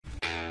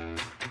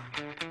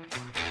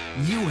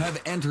You have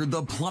entered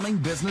the Plumbing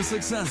Business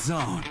Success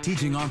Zone,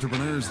 teaching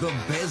entrepreneurs the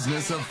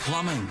business of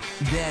plumbing.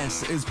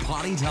 This is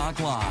Potty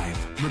Talk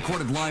Live,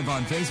 recorded live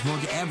on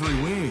Facebook every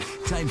week.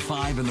 Type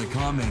 5 in the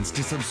comments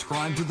to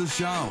subscribe to the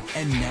show.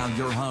 And now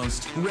your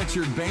host,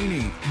 Richard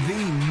Bainey, the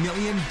 $1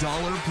 Million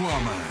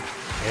Plumber.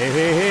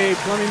 Hey,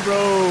 plumbing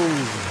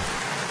bros.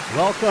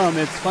 Welcome.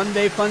 It's Fun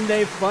Day, Fun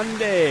Day, Fun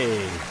Day.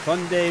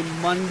 Fun Day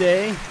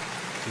Monday.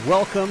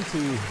 Welcome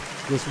to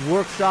this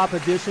workshop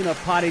edition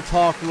of Potty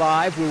Talk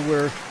Live, where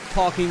we're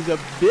talking the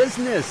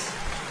business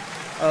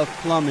of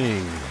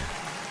plumbing.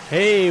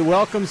 Hey,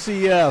 welcome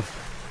CF.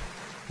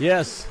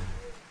 Yes.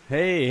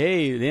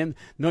 Hey, the $1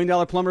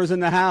 Million Plumber's in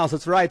the house.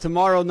 That's right.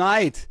 Tomorrow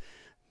night,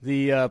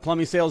 the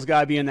plumbing sales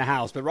guy be in the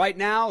house. But right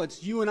now,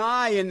 it's you and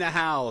I in the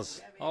house.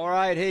 All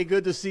right. Hey,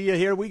 good to see you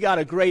here. We got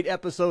a great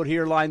episode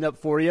here lined up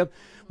for you.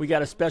 We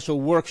got a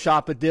special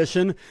workshop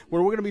edition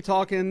where we're going to be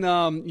talking,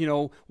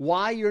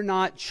 why you're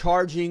not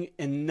charging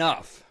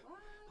enough.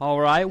 All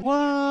right.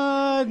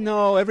 What?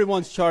 No,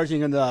 everyone's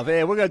charging enough.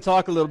 Hey, we're going to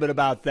talk a little bit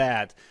about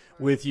that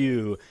with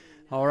you.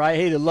 All right.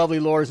 Hey, the lovely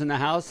Laura's in the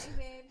house.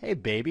 Hey,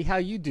 baby. How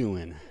you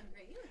doing?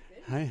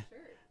 Hi.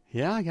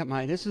 Yeah, I got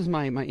this is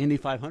my Indy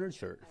 500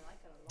 shirt.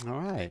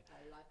 All right.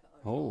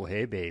 Oh,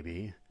 hey,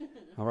 baby.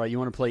 All right. You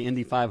want to play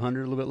Indy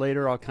 500 a little bit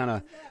later?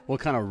 We'll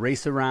kind of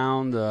race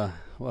around. All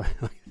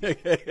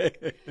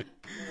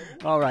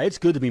right. It's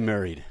good to be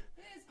married.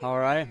 All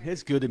right.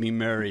 It's good to be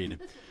married.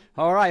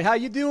 All right. How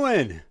you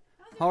doing?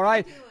 All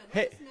right.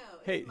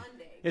 Hey,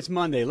 it's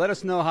Monday. Let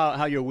us know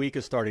how your week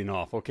is starting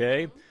off,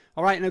 okay?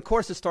 All right. And, of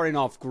course, it's starting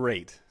off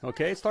great,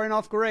 okay? It's starting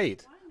off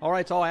great. All right.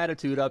 It's all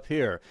attitude up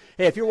here.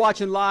 Hey, if you're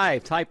watching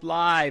live, type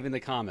live in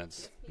the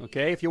comments,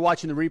 okay? If you're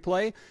watching the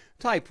replay,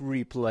 type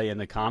replay in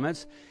the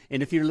comments.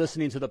 And if you're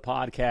listening to the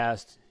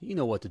podcast, you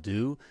know what to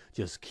do.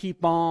 Just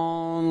keep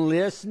on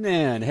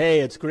listening.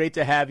 Hey, it's great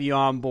to have you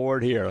on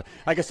board here.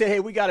 Like I said, hey,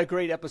 we got a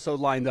great episode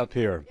lined up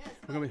here. Yes,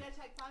 we got to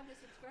type 5 to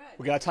subscribe.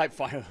 We got to type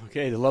 5.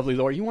 Okay, the lovely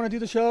Laura. You want to do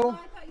the show? Oh,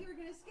 I thought you were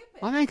going to skip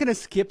it. I ain't going to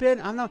skip it.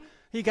 I'm not.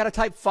 You got to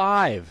type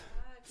 5.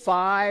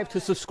 5 to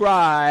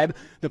subscribe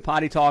to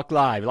Potty Talk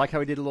Live. You like how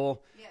we did a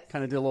little...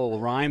 Kind of did a little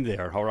rhyme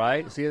there, all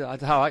right? See,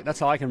 that's how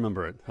I can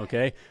remember it,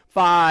 okay?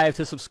 5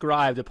 to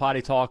subscribe to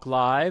Potty Talk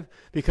Live,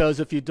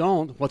 because if you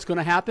don't, what's going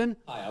to happen?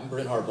 Hi, I'm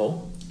Brent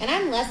Harpole. And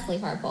I'm Leslie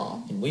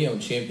Harpole. And we own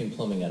Champion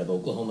Plumbing out of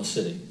Oklahoma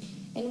City.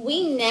 And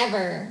we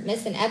never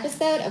miss an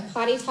episode of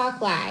Potty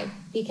Talk Live,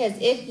 because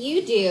if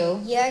you do,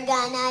 you're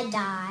gonna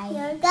die.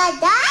 You're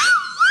gonna die!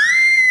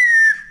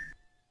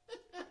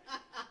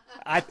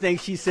 I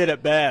think she said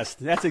it best.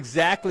 That's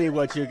exactly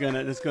what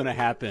that's going to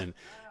happen.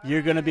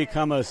 You're going to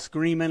become a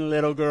screaming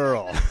little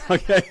girl.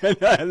 Okay,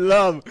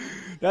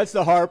 that's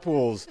the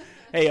Harpoles.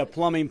 Hey, a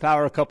plumbing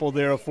power couple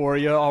there for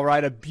you. All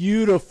right, a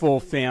beautiful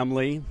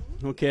family.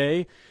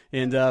 Okay,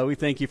 and we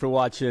thank you for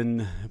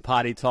watching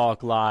Potty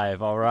Talk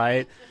Live. All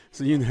right,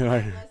 so Leslie,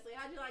 how'd you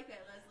like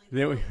that,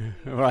 Leslie?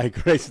 All right,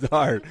 great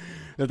start.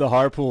 The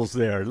Harpoles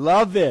there.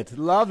 Love it.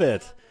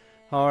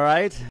 All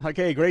right.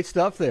 Okay, great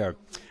stuff there.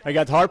 I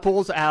got the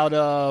Harpoles out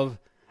of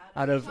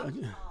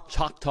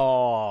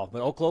Choctaw,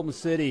 but Oklahoma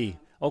City,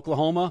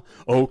 Oklahoma.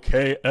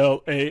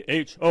 Oklahoma,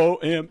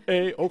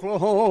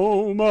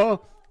 Oklahoma.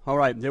 All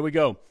right, there we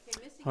go. Okay,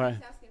 Missy All right.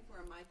 keeps asking for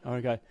a mic. All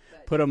right, guys.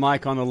 Put a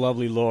mic on the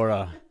lovely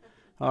Laura.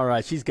 All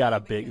right, she's got a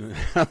big... Saying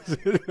nice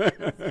things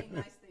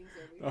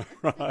over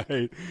here. All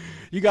right.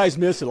 You guys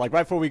miss it. Like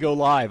right before we go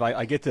live,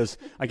 I get this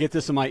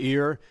in my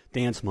ear.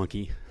 Dance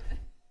monkey.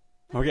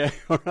 Okay.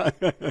 All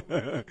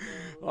right.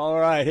 All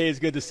right. Hey, it's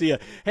good to see you.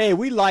 Hey,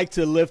 we like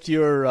to lift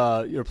your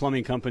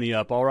plumbing company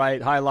up. All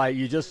right. Highlight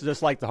you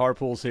just like the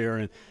Harpoles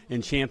here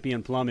in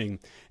Champion Plumbing.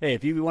 Hey,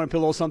 if you want to put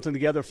a little something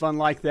together fun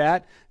like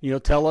that,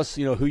 tell us,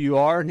 who you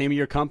are, name of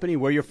your company,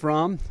 where you're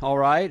from. All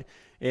right.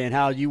 And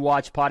how you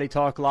watch Potty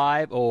Talk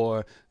Live,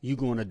 or you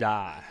going to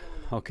die.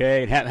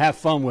 Okay. And have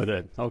fun with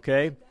it.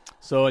 Okay.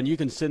 So, and you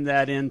can send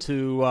that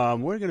into,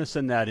 we're going to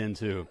send that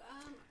into,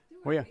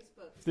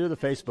 through the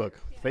Facebook.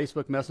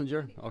 Facebook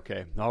Messenger?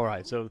 Okay. All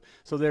right. So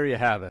there you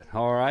have it.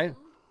 All right.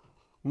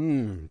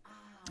 Good.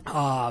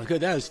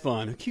 That was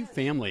fun. A cute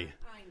family.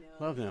 I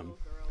know. Love them.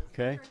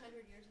 Okay. 100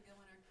 years ago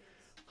when our kids...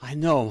 I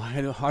know.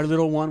 Our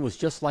little one was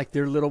just like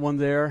their little one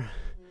there.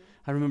 Mm-hmm.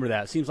 I remember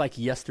that. It seems like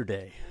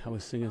yesterday. I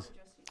was singing.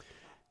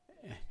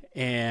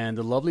 And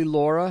the lovely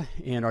Laura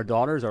and our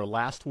daughters, our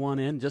last one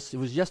in. It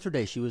was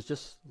yesterday. She was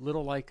just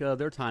little like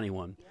their tiny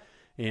one. Yep.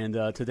 And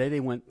today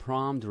they went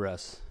prom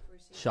dress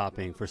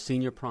shopping for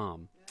senior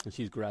prom. And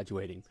she's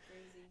graduating,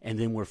 and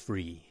then we're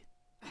free.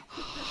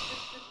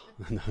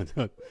 No,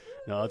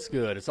 it's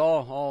good. It's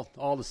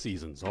all the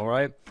seasons, all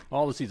right?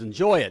 All the seasons.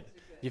 Enjoy it.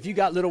 If you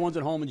got little ones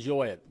at home,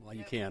 enjoy it while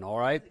you can, all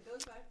right?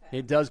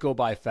 It does go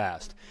by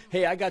fast.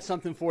 Hey, I got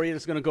something for you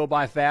that's going to go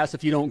by fast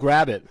if you don't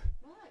grab it.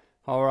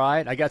 All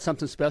right? I got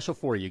something special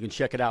for you. You can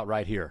check it out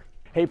right here.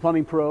 Hey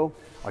Plumbing Pro,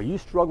 are you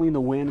struggling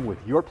to win with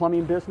your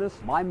plumbing business?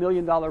 My $1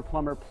 Million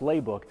Plumber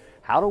Playbook,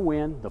 How to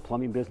Win the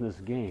Plumbing Business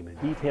Game. It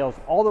details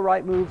all the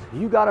right moves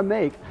you got to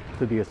make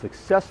to be a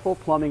successful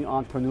plumbing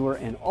entrepreneur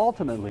and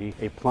ultimately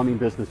a plumbing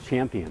business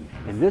champion.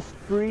 In this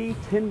free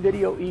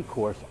 10-video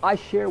e-course, I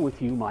share with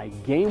you my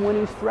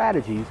game-winning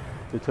strategies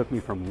that took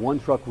me from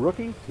one-truck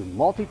rookie to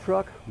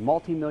multi-truck,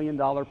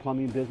 multi-million-dollar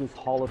plumbing business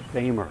Hall of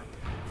Famer.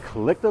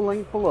 Click the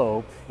link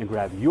below and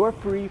grab your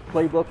free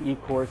Playbook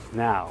e-course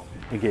now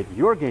and get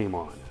your game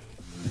on.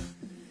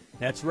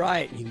 That's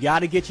right. You got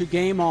to get your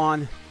game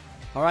on.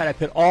 All right, I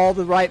put all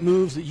the right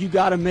moves that you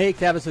got to make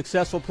to have a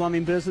successful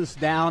plumbing business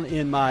down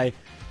in my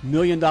 $1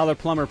 Million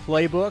Plumber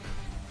Playbook.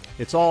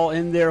 It's all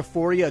in there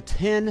for you. A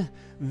 10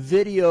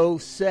 video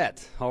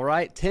set. All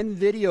right, 10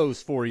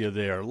 videos for you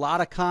there. A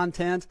lot of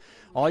content.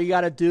 All you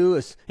got to do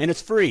is, and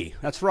it's free.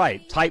 That's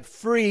right. Type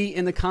free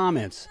in the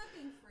comments.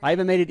 I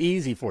even made it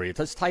easy for you.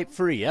 Just type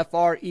free,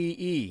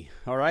 F-R-E-E.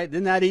 All right,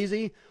 isn't that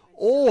easy?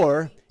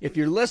 Or if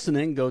you're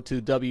listening, go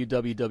to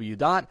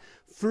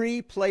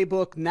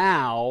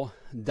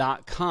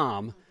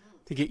www.freeplaybooknow.com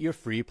to get your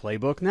free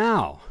playbook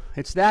now.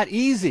 It's that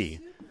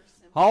easy.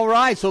 All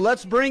right, so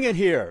let's bring it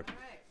here.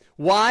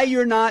 Why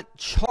you're not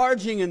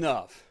charging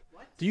enough.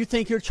 Do you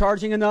think you're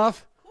charging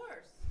enough? Of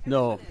course.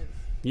 No,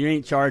 you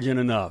ain't charging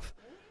enough.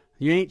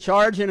 You ain't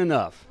charging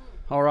enough.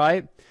 All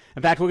right?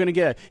 In fact, we're going to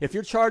get it. If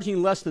you're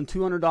charging less than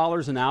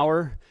 $200 an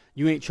hour,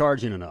 you ain't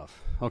charging enough.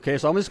 Okay,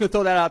 so I'm just going to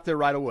throw that out there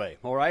right away.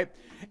 All right?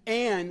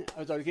 And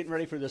as I was getting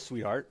ready for this,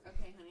 sweetheart,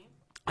 Okay, honey.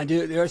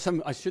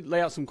 I should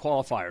lay out some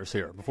qualifiers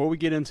here before we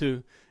get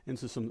into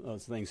some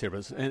things here,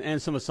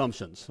 and some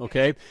assumptions.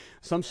 Okay,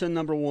 assumption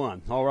number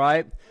one. All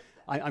right,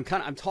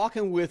 I'm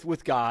talking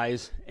with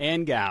guys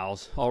and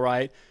gals. All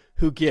right,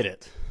 who get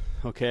it.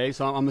 Okay,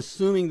 so I'm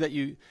assuming that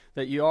you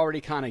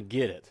already kind of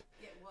get it.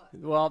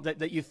 Well,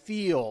 that you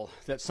feel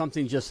that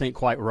something just ain't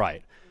quite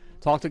right.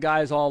 Talk to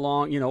guys all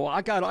along.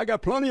 I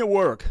got plenty of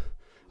work.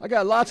 I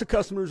got lots of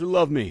customers who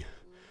love me.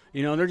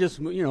 They're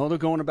just, they're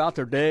going about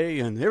their day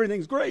and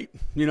everything's great,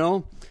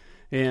 and,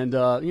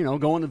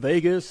 going to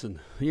Vegas and,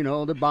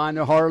 they're buying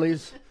their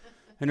Harleys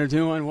and they're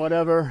doing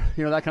whatever,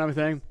 that kind of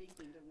thing.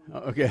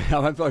 Okay,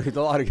 I'm talking to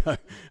a lot of guys.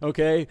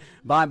 Okay,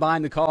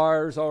 buying the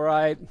cars, all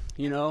right,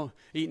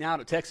 eating out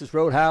at Texas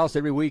Roadhouse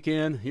every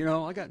weekend,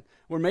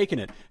 we're making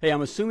it. Hey,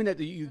 I'm assuming that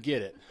you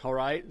get it, all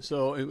right?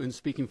 So, in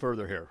speaking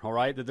further here, all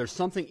right, that there's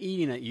something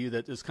eating at you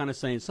that is kind of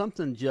saying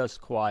something just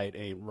quite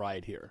ain't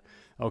right here,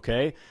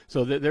 okay?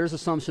 So there's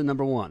assumption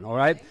number one, all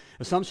right? Okay.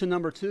 Assumption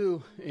number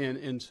two,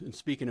 in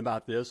speaking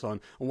about this, on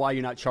why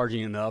you're not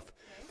charging enough,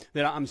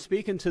 that I'm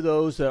speaking to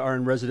those that are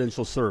in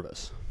residential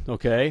service,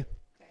 okay?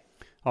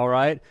 All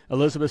right?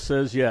 Elizabeth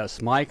says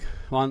yes. Mike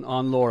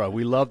on Laura.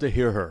 We love to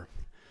hear her.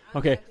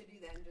 Okay.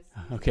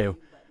 Okay.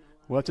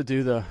 We have to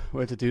do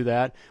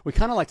that. We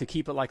kind of like to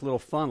keep it like a little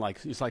fun.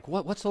 Like it's like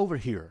what's over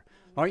here?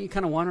 Aren't you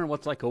kind of wondering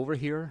what's like over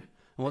here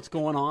and what's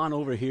going on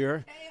over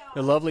here?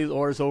 The lovely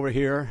Laura's over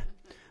here,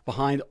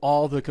 behind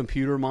all the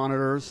computer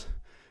monitors,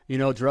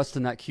 dressed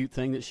in that cute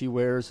thing that she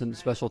wears in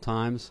special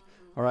times.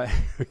 All right,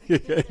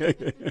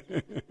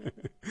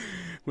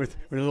 with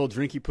a little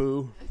drinky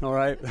poo. All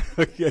right,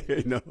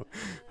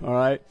 all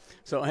right.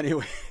 So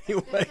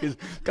anyways,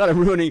 kind of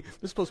ruining.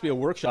 This is supposed to be a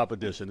workshop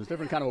edition. It's a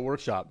different kind of a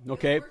workshop.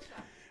 Okay.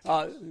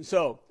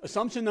 So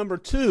assumption number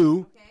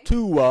two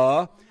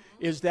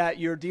is that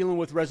you're dealing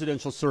with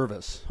residential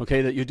service,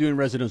 okay, that you're doing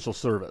residential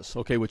service,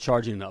 okay, with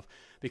charging enough.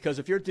 Because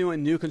if you're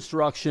doing new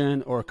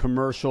construction or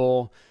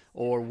commercial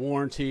or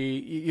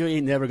warranty, you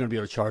ain't never going to be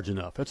able to charge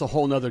enough. It's a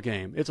whole nother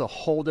game. It's a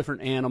whole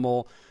different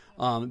animal.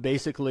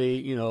 Basically,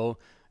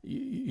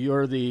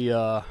 you're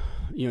the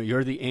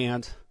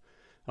ant,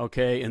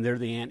 okay, and they're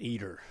the ant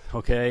eater,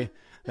 okay.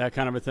 That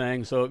kind of a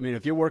thing. So,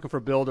 if you're working for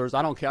builders,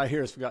 I don't care. I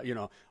hear it's,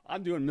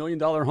 I'm doing $1 million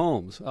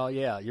homes. Oh,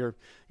 yeah, you're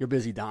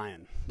busy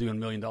dying doing $1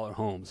 million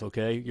homes,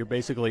 okay? You're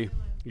basically,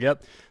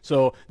 yep.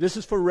 So this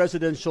is for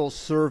residential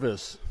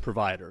service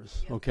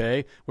providers,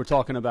 okay? We're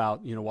talking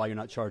about, why you're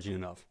not charging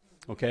enough,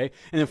 okay?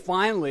 And then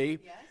finally,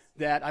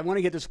 that I want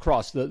to get this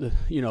across. The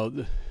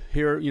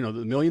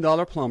 $1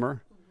 million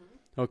plumber,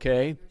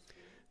 okay?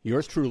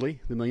 Yours truly,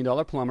 the $1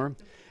 million plumber.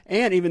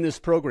 And even this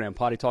program,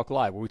 Potty Talk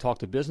Live, where we talk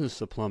to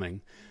business of plumbing.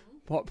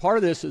 Part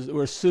of this is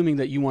we're assuming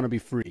that you want to be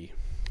free,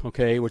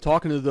 okay? We're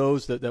talking to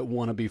those that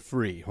want to be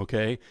free,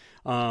 okay?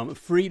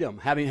 Freedom,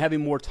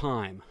 having more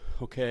time,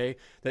 okay?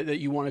 That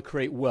you want to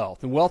create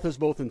wealth. And wealth is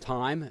both in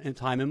time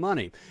and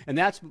money. And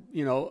that's,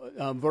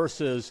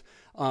 versus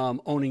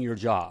owning your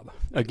job.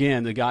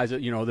 Again, the guys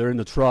that, they're in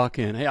the truck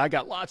and, hey, I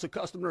got lots of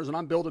customers and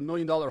I'm building $1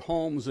 million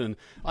homes and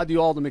I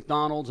do all the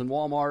McDonald's and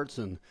Walmarts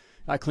and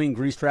I clean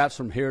grease traps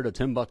from here to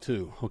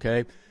Timbuktu,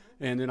 okay?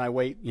 And then I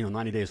wait,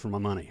 90 days for my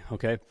money,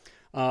 okay?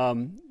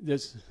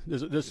 This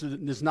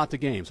is not the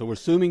game. So we're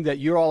assuming that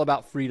you're all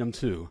about freedom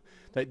too.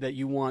 That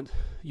you want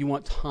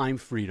time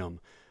freedom.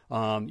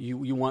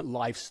 You want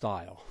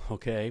lifestyle.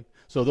 Okay.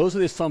 So those are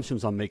the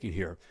assumptions I'm making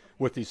here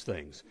with these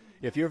things.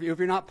 If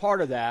you're not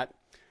part of that,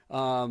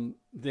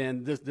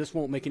 then this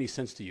won't make any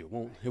sense to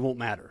you. It won't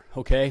matter.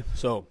 Okay.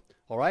 So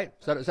All right?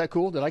 Is that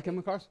cool? Did I come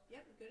across?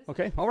 Yep.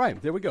 Okay. All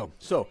right. There we go.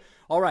 So,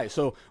 all right.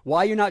 So,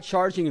 why you're not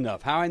charging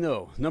enough? How I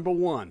know? Number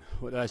one,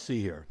 what did I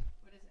see here?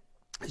 What is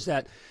it? Is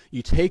that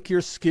you take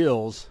your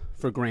skills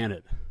for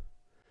granted.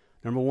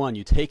 Number one,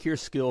 you take your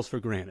skills for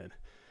granted.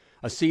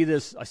 I see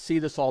this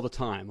all the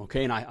time,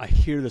 okay? And I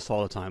hear this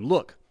all the time.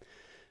 Look,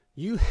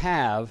 you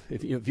have,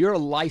 if you're a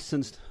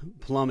licensed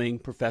plumbing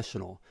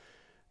professional,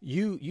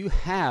 you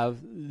have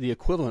the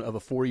equivalent of a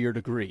 4-year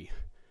degree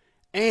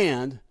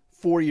and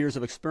 4 years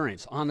of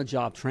experience on the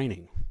job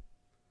training.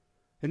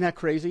 Isn't that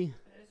crazy?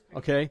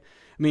 Okay? I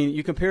mean,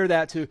 you compare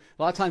that to,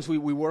 a lot of times we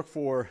work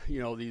for,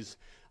 these,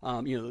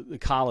 the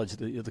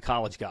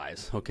college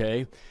guys,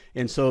 okay?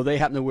 And so they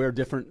happen to wear a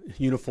different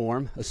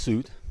uniform, a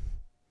suit,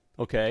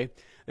 okay?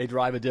 They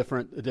drive a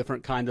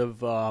different kind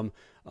of, a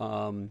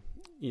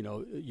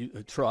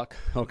truck,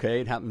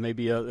 okay? It happened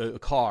maybe a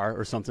car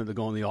or something to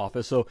go in the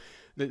office. So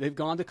they've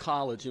gone to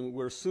college, and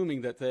we're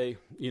assuming that they,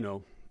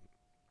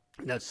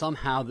 that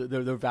somehow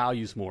their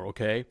value's more,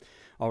 okay?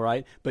 All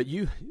right? But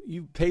you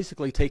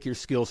basically take your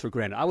skills for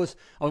granted. I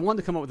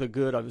wanted to come up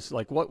with I was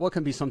like, what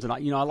can be something, I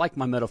like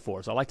my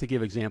metaphors. I like to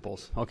give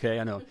examples, okay?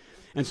 I know.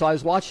 And so I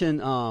was watching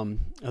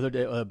other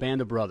day,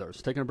 Band of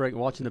Brothers, taking a break,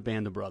 watching the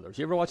Band of Brothers.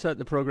 You ever watch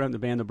the program, the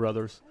Band of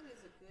Brothers?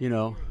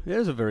 It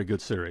is a very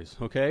good series,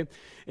 okay?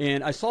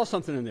 And I saw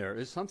something in there.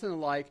 It's something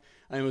like,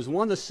 and it was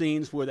one of the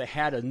scenes where they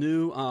had a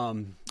new,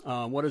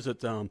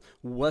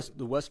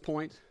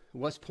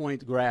 West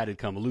Point grad had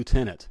come, a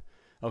lieutenant,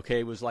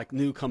 okay? It was like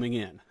new coming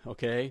in,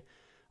 okay?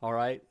 All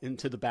right?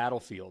 Into the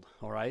battlefield,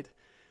 all right?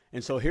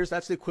 And so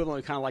that's the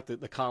equivalent of kind of like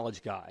the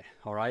college guy,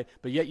 all right?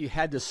 But yet you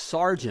had this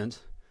sergeant,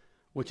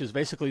 which is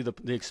basically the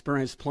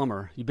experienced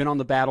plumber. You've been on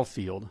the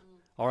battlefield,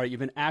 all right?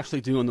 You've been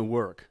actually doing the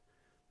work.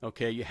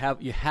 Okay, you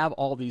have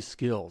all these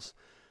skills,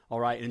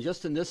 all right, and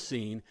just in this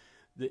scene,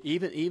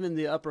 even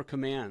the upper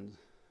command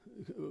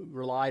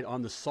relied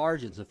on the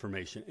sergeant's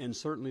information, and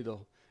certainly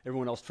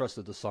everyone else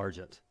trusted the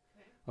sergeant.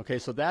 Okay,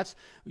 so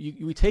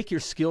we take your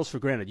skills for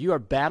granted. You are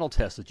battle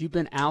tested. You've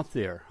been out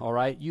there, all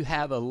right. You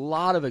have a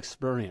lot of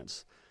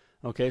experience.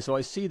 Okay, so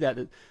I see that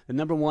the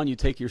number one, you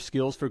take your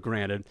skills for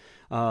granted.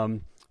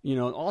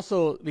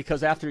 Also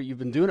because after you've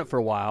been doing it for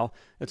a while,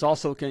 it's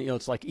also,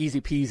 it's like easy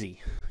peasy.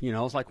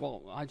 It's like,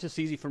 well, it's just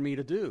easy for me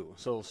to do.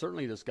 So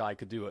certainly this guy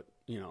could do it,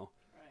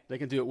 They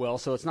can do it well,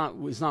 so it's not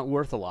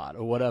worth a lot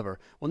or whatever.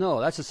 Well,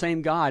 no, that's the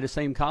same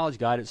college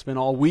guy that spent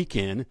all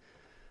weekend,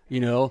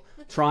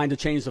 trying to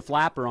change the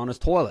flapper on his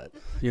toilet,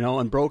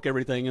 and broke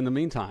everything in the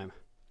meantime.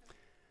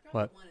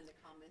 What? One in the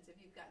comments if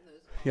you've gotten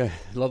those. Yeah,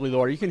 lovely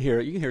Laura, you can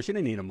hear it. You can hear it. She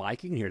didn't need a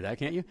mic. You can hear that,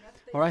 can't you?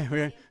 All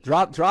right,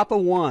 drop a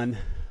 1.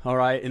 All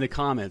right, in the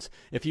comments,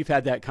 if you've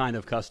had that kind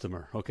of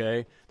customer,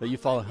 okay, that you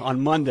follow on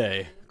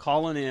Monday,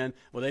 calling in,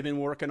 well, they've been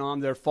working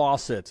on their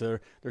faucet, or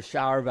their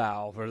shower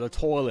valve, or their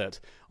toilet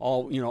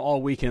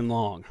all weekend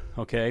long,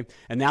 okay,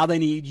 and now they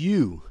need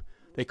you.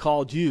 They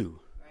called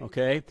you,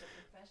 okay,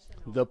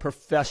 the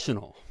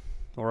professional,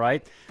 all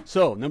right.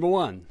 So number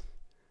one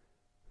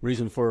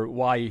reason for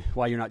why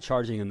you're not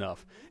charging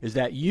enough is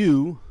that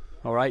you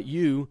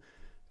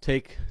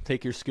take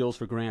your skills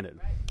for granted,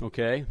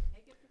 okay.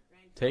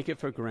 Take it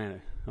for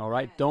granted. All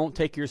right. Don't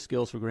take your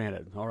skills for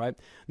granted. All right.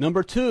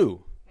 Number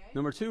two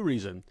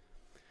reason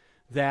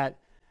that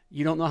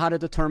you don't know how to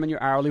determine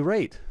your hourly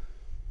rate.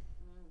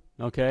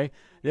 Okay.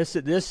 This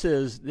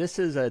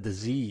is a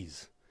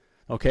disease.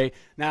 Okay.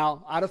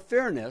 Now, out of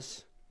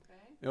fairness,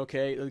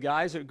 okay, the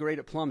guys are great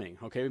at plumbing.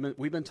 Okay,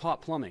 we've been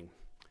taught plumbing.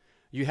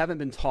 You haven't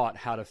been taught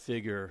how to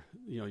figure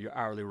your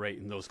hourly rate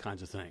and those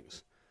kinds of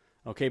things.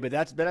 Okay, but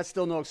that's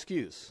still no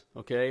excuse.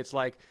 Okay, it's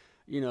like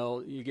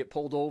you get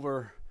pulled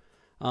over.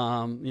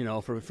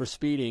 For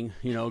speeding,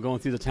 going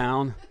through the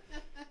town.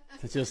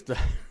 It's just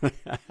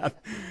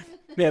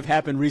may have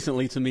happened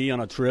recently to me on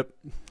a trip,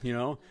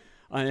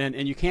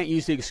 and you can't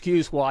use the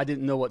excuse, well, I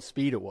didn't know what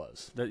speed it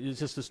was.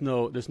 It's just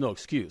there's no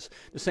excuse.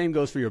 The same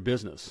goes for your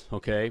business,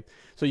 okay?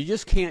 So you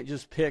just can't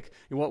just pick.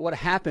 What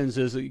happens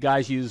is that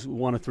guys use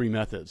 1 of 3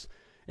 methods,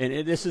 and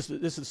this is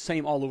the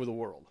same all over the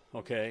world,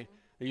 okay?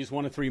 They use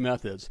 1 of 3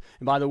 methods,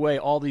 and by the way,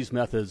 all these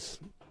methods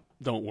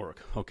don't work,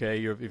 okay?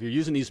 If you're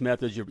using these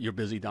methods, you're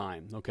busy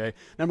dying, okay?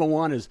 Number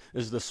one is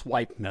the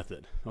swipe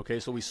method, okay?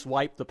 So we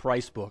swipe the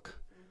price book.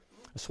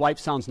 A swipe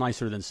sounds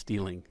nicer than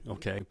stealing,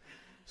 okay?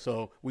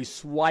 So we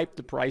swipe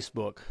the price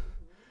book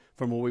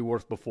from what we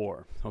worked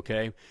before,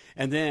 okay?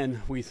 And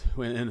then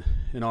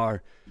in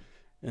our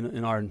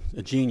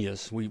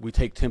genius, we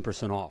take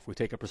 10% off. We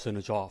take a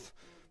percentage off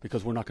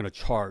because we're not going to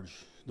charge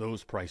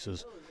those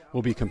prices.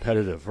 We'll be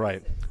competitive,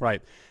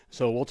 right?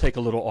 So we'll take a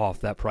little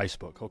off that price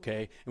book,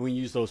 okay? And we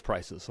use those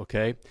prices,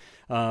 okay?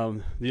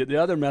 The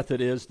other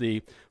method is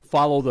the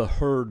follow the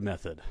herd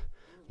method.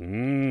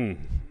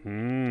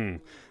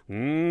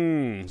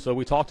 So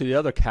we talked to the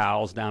other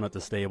cows down at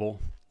the stable,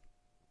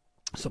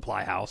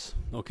 supply house,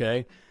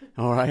 okay?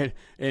 All right?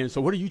 And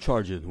so what are you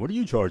charging? What are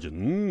you charging?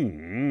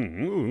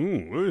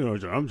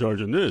 I'm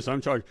charging this. I'm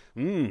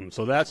charging.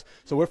 So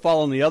we're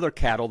following the other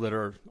cattle that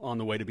are on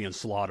the way to being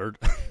slaughtered,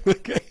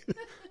 okay?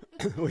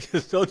 Which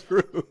is so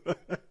true.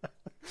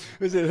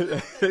 We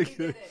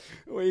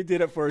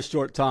did it for a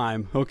short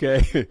time,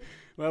 okay?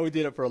 Well, we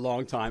did it for a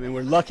long time, and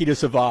we're lucky to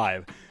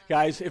survive.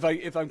 Guys,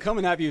 if I'm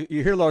coming at you,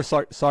 you hear a lot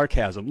of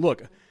sarcasm.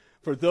 Look,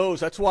 for those,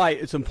 that's why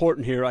it's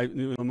important here.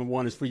 Number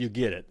one is for you to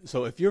get it.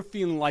 So if you're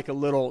feeling like a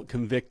little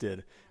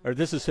convicted, or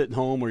this is hitting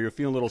home, or you're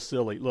feeling a little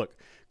silly, look,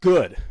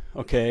 good,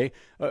 okay?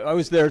 I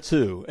was there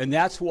too, and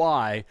that's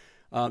why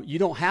you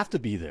don't have to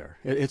be there.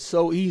 It's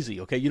so easy,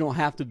 okay? You don't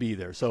have to be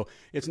there. So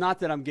it's not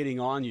that I'm getting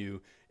on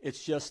you.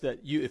 It's just that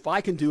if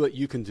I can do it,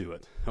 you can do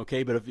it,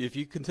 okay? But if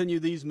you continue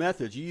these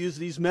methods, you use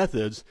these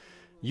methods,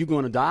 you're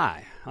going to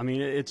die. I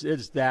mean, it's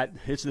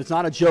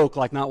not a joke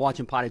like not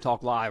watching Potty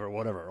Talk Live or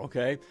whatever,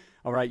 okay?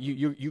 All right,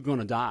 you're going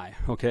to die,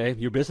 okay?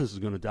 Your business is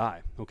going to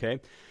die, okay?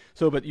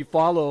 So, but you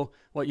follow,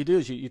 what you do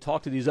is you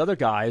talk to these other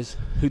guys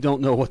who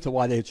don't know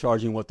why they're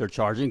charging what they're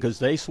charging, because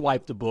they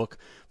swiped a book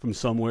from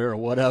somewhere or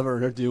whatever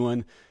they're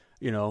doing,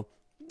 you know.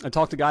 I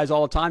talk to guys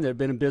all the time that have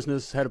been in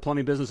business, had a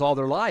plumbing business all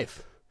their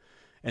life,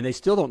 and they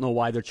still don't know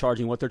why they're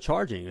charging what they're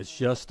charging. It's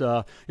just,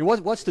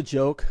 what's the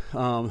joke,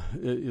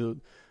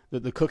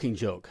 the cooking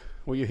joke,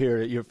 where you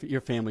hear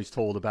your family's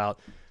told about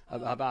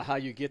how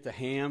you get the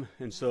ham,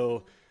 and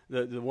so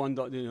the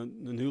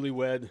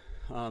newlywed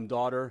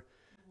daughter,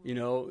 you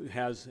know,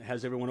 has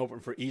everyone over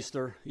for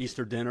Easter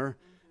dinner,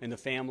 and the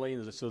family,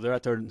 and so they're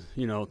out there,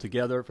 you know,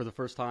 together for the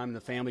first time, and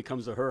the family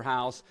comes to her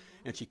house,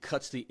 and she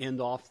cuts the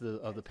end off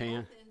the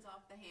pan,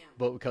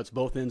 cuts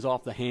both ends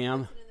off the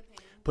ham,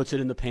 puts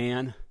it in the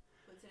pan,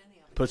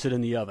 puts it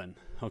in the oven,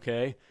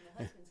 okay?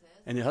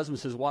 And the husband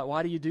says,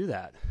 why do you do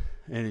that?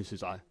 And he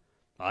says, I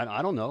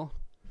don't know.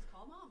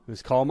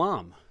 It's called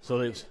mom.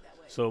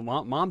 So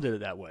mom did it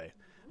that way.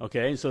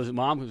 Okay, and so his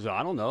mom goes,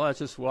 I don't know, that's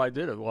just why I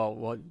did it.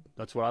 Well,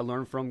 that's what I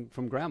learned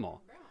from grandma.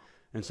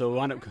 And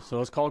so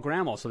it's called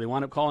grandma. So they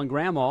wind up calling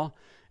grandma,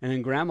 and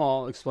then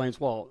grandma explains,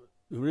 well,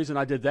 the reason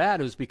I did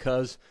that is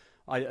because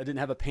I didn't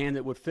have a pan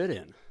that would fit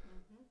in.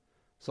 Mm-hmm.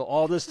 So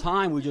all this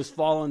time we just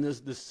fall in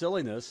this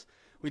silliness.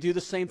 We do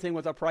the same thing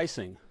with our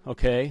pricing,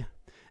 okay?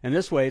 And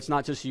this way it's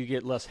not just you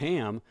get less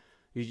ham,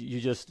 you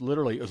just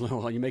literally,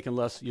 you're making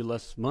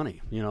less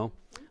money, you know,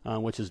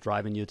 which is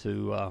driving you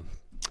to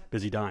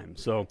busy dime.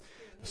 So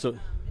Misty's got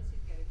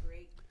a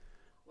great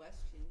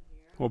question here.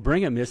 Well,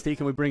 bring it, Misty.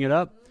 Can we bring it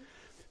up?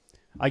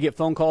 I get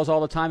phone calls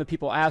all the time of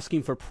people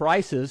asking for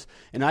prices,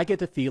 and I get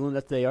the feeling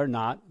that they are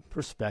not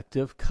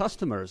prospective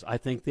customers. I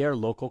think they are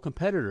local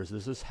competitors.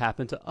 This has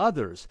happened to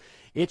others.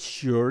 It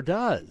sure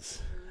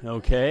does.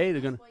 Okay? They're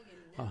going to.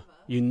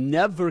 You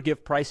never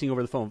give pricing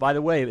over the phone. By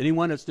the way,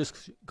 anyone that's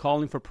just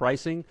calling for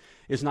pricing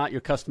is not your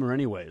customer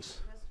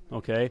anyways.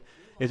 Okay?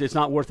 It's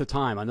not worth the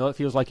time. I know it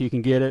feels like you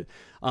can get it.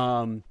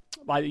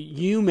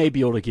 You may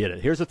be able to get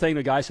it. Here's the thing,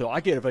 the guy said, I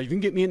get it. If you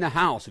can get me in the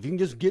house, if you can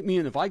just get me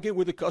in, if I get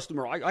with a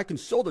customer, I can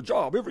sell the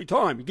job every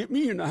time. You get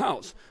me in the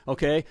house.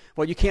 Okay?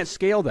 Well, you can't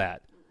scale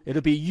that.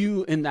 It'll be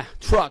you in the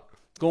truck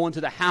going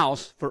to the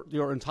house for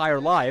your entire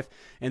life,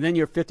 and then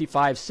you're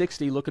 55,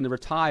 60, looking to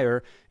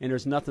retire, and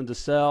there's nothing to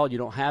sell. You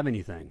don't have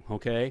anything,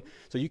 okay?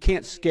 So you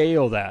can't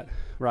scale that,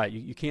 right?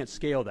 You can't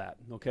scale that,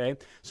 okay?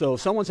 So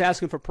if someone's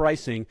asking for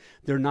pricing,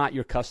 they're not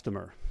your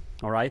customer,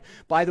 all right?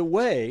 By the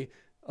way,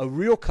 a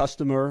real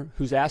customer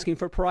who's asking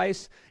for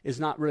price is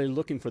not really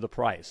looking for the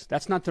price.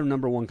 That's not their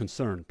number one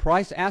concern.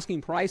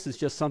 Asking price is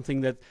just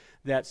something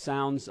that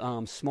sounds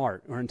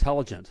smart or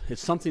intelligent.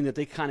 It's something that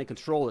they kind of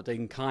control, that they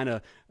can kind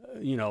of,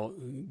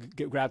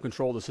 grab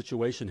control of the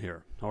situation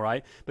here, all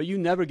right? But you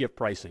never give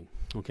pricing,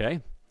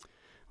 okay?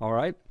 All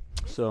right?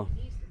 So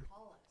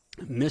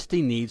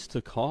Misty needs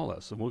to call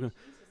us. And we're gonna,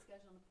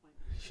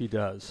 she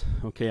does.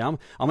 Okay, I'm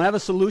going to have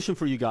a solution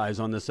for you guys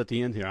on this at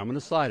the end here. I'm going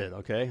to slide it,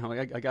 okay?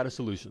 I got a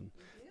solution.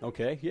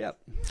 Okay, yep.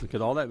 Look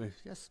at all that.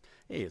 Yes.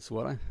 Hey, it's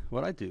what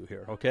I do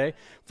here, okay?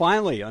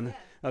 Finally, on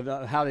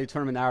how they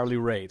determine hourly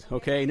rate,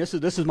 okay? And this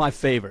is my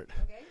favorite.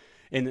 Okay.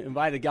 And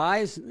by the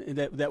guys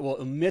that will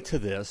admit to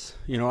this,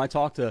 I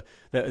talk to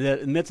that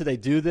admit that they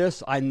do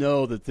this, I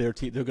know that they're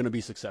going to be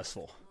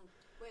successful.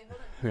 Wait, hold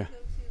on. Yeah.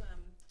 Let's go to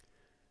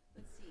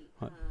let's see.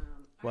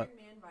 What? Iron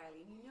Man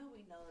Riley. You know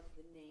we love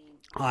the name.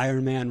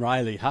 Iron Man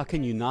Riley. How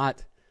can you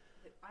not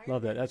Iron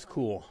love that? Man That's Plumbing.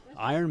 cool.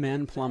 Iron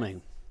Man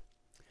Plumbing.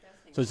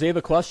 Fascinating. So does he have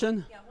a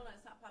question? Yeah, hold on.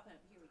 It's not popping up.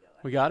 Here we go.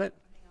 We got it?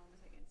 Hang on 1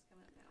 second. It's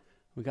coming up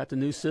now. We got the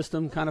new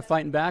system kind of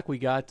fighting back. We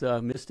got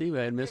Misty. We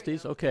had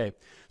Misty's. Okay.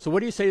 So what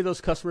do you say to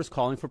those customers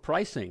calling for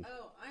pricing?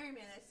 Oh, Iron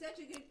Man. That's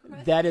such a good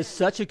question. That is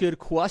such a good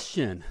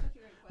question. Such a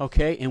great question.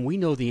 Okay, and we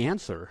know the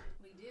answer.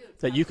 We do.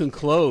 That you can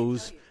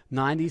close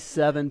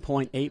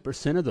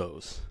 97.8% of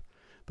those.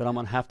 But I'm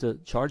going to have to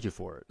charge you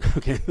for it.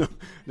 Okay,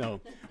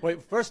 no.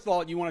 Wait, first of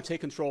all, you want to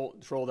take control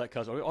of that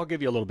customer. I'll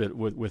give you a little bit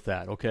with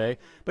that, okay?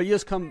 But you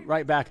just come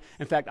right back.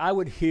 In fact, I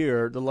would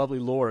hear the lovely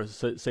Laura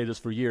say this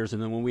for years,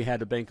 and then when we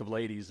had a bank of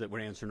ladies that were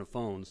answering the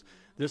phones,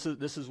 this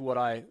is what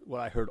I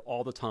heard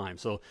all the time.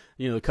 So,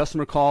 the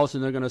customer calls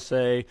and they're going to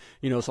say,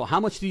 so how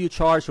much do you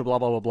charge for blah,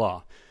 blah, blah,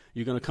 blah?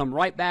 You're going to come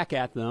right back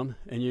at them,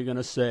 and you're going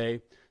to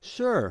say,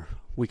 sure,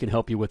 we can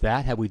help you with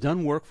that. Have we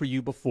done work for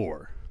you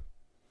before?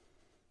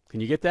 Can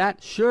you get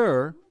that?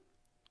 Sure,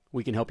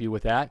 we can help you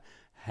with that.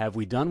 have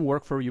we done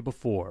work for you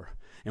before?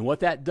 And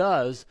what that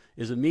does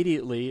is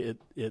immediately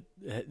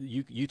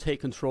you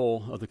take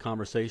control of the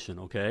conversation,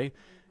 okay?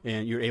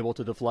 And you're able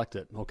to deflect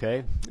it,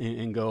 okay?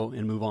 And go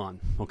and move on,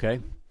 okay?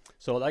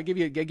 So I give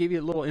you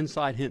a little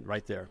inside hint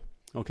right there,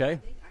 okay? I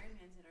think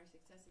Ironman's in our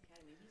Success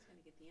Academy. He's going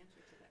to get the answer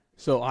to that.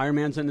 So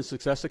Ironman's in the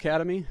Success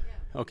Academy?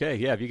 Yeah. Okay,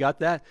 yeah, if you got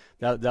that,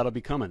 that'll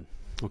be coming,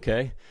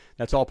 okay?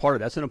 That's all part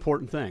of it. That's an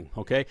important thing,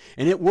 okay?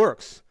 And it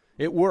works.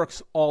 It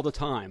works all the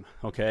time,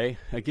 okay?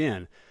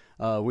 Again,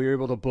 we were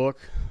able to book,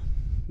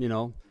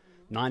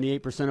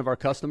 98% of our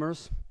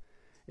customers.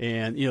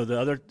 And,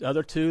 the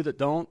other two that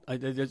don't,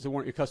 they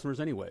weren't your customers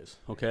anyways,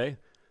 okay?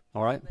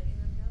 All right? Letting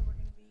them know we're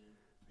going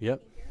to be Yep.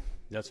 taking care of them.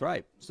 That's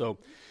right.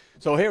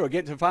 So here we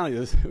get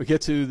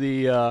to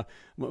the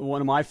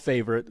one of my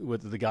favorite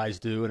what the guys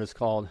do, and it's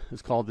called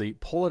the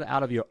pull it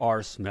out of your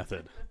arse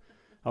method.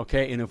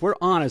 Okay, and if we're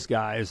honest,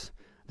 guys,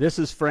 this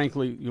is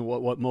frankly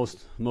what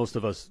most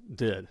of us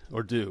did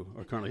or do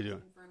or currently do.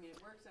 Confirming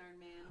it works,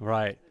 Ironman.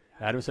 Right,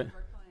 Adam said.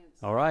 Our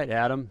clients. All right,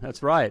 Adam,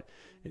 that's right.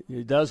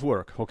 It does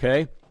work.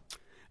 Okay.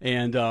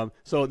 And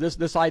so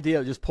this idea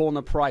of just pulling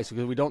the price,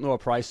 because we don't know a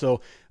price. So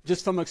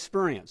just from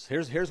experience,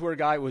 here's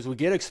where we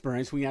get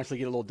experience, we can actually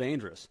get a little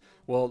dangerous.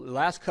 Well, the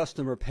last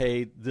customer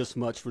paid this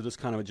much for this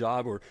kind of a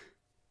job, or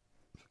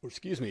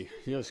excuse me,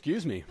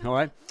 all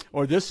right?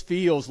 Or this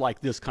feels like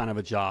this kind of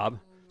a job,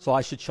 so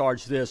I should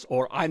charge this,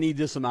 or I need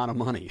this amount of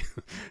money,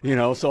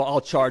 so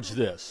I'll charge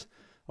this.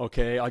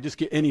 Okay, I'll just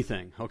get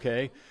anything,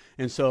 okay?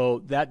 And so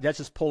that's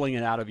just pulling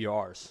it out of your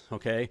arse,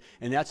 okay?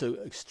 And that's an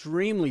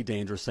extremely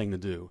dangerous thing to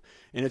do.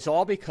 And it's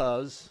all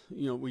because,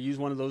 we use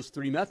one of those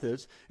three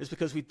methods. It's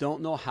because we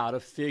don't know how to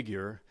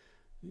figure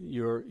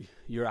your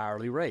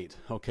hourly rate,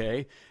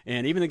 okay?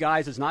 And even the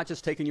guys, it's not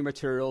just taking your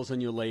materials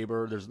and your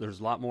labor. There's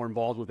a lot more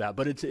involved with that.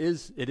 But it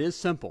is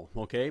simple,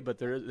 okay? But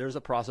there's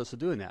a process of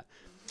doing that.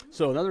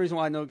 So another reason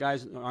why I know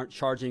guys aren't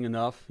charging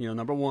enough,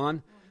 number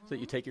one, that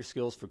you take your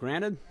skills for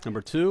granted.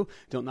 Number two,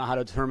 don't know how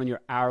to determine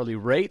your hourly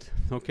rate,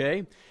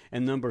 okay?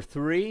 And number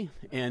three,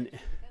 and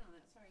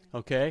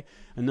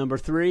number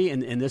three,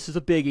 and this is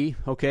a biggie,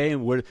 okay?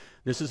 And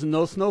this is a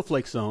no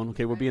snowflake zone,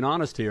 okay? We're being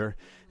honest here,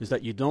 is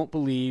that you don't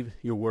believe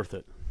you're worth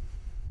it.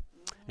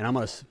 And I'm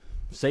going to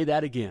say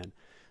that again.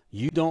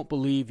 You don't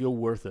believe you're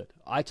worth it.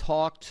 I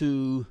talk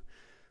to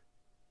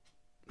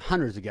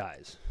hundreds of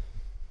guys,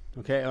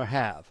 okay, or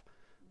have.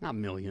 Not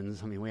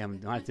millions. I mean, we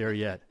haven't got there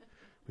yet.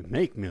 We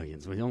make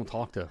millions. We don't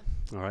talk to.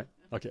 All right.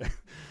 Okay.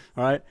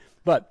 All right.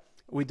 But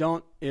we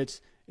don't. It's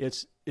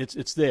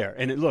there.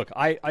 And look,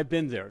 I've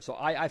been there, so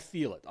I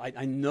feel it.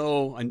 I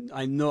know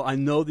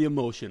the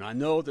emotion. I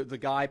know that the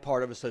guy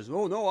part of it says,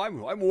 "Oh no, I'm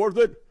worth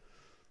it.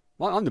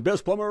 Well, I'm the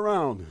best plumber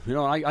around."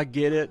 I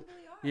get it.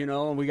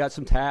 And we got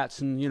some tats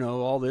and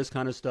all this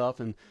kind of stuff,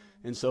 and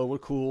so we're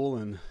cool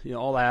and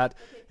all that,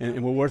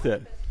 and we're worth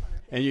it.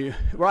 And you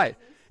right.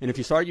 And if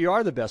you start, you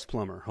are the best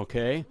plumber.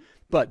 Okay.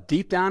 But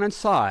deep down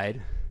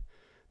inside,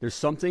 there's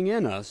something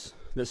in us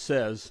that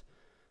says,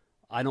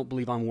 I don't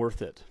believe I'm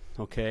worth it,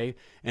 okay?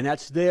 And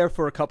that's there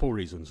for a couple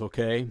reasons,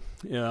 okay?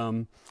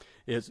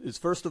 It's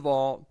first of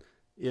all,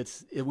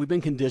 we've been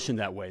conditioned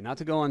that way. Not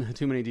to go on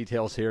too many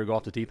details here, go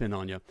off the deep end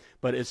on you,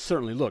 but it's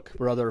certainly, look,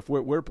 brother, if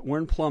we're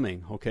in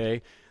plumbing,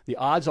 okay, the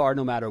odds are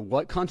no matter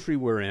what country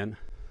we're in,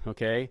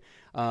 okay,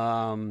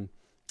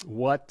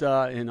 what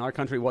in our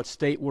country, what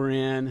state we're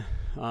in,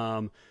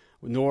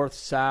 north,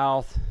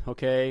 south,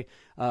 okay,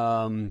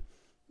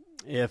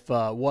 if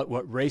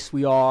what race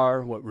we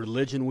are, what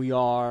religion we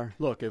are.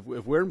 Look, if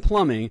we're in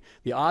plumbing,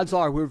 the odds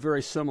are we're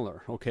very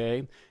similar,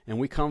 okay? And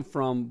we come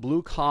from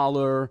blue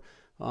collar,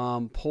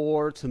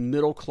 poor to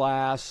middle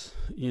class,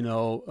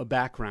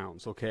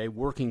 backgrounds, okay?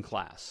 Working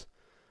class,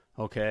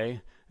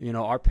 okay?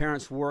 Our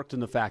parents worked in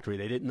the factory;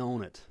 they didn't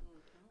own it,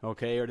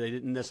 okay? Or they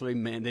didn't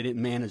necessarily they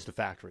didn't manage the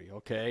factory,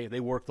 okay? They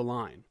worked the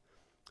line,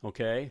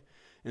 okay?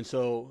 And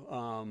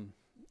so.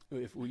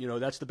 If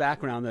that's the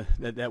background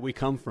that we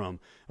come from.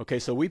 Okay,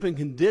 so we've been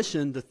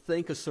conditioned to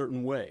think a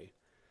certain way,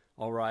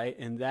 all right?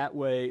 And that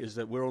way is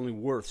that we're only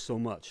worth so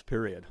much,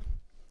 period.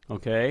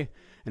 Okay?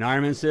 And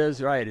Ironman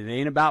says, right, it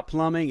ain't about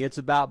plumbing, it's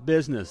about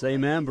business.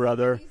 Amen,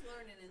 brother.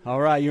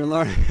 All right, you're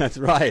learning. That's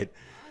right.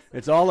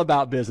 It's all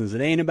about business.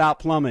 It ain't about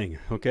plumbing,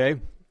 okay?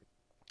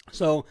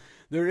 So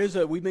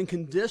we've been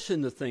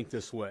conditioned to think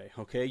this way,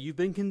 okay? You've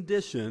been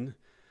conditioned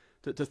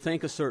to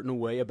think a certain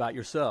way about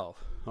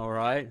yourself. All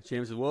right?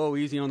 James says, whoa,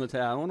 easy on the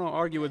tab. I want to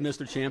argue with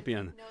Mr.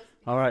 Champion.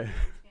 All right.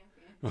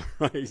 All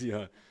right, easy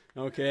on.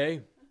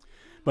 Okay?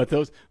 But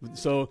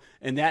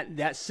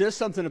that says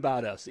something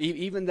about us.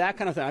 Even that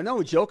kind of thing. I know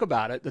we joke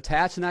about it, the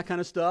tats and that kind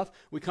of stuff.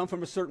 We come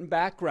from a certain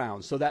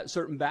background. So that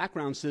certain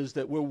background says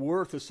that we're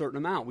worth a certain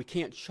amount. We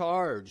can't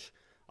charge.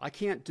 I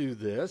can't do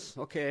this.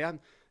 Okay,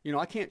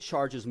 I can't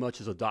charge as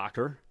much as a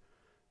doctor.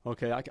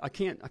 Okay, I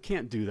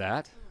can't do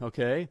that.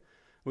 Okay?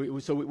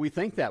 We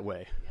think that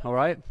way, yep. All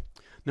right?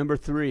 Number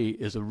 3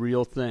 is a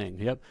real thing.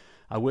 Yep.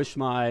 I wish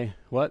my,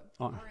 what?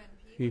 RMP.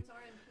 He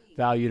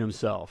valued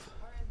himself.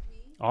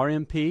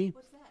 RMP? RMP?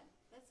 What's that?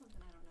 That's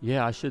something I don't know.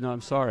 Yeah, I should know.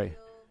 I'm sorry.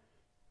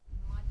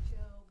 Macho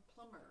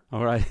plumber.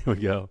 All right, here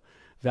we go.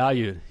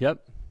 Valued.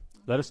 Yep.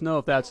 Let us know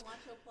if that's Macho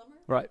plumber?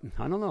 right.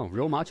 I don't know.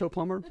 Real macho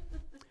plumber,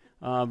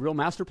 real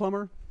master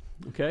plumber.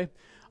 Okay.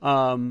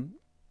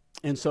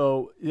 And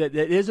so it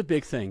is a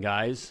big thing,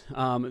 guys.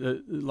 A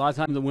lot of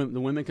times the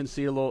women can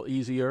see it a little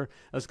easier.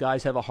 Us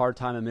guys have a hard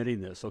time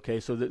admitting this. Okay,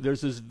 so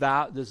there's this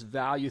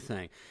value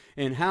thing,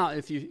 and how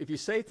if you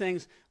say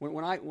things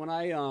when I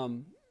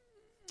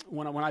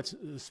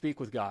speak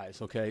with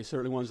guys, okay,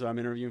 certainly ones that I'm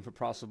interviewing for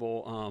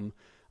possible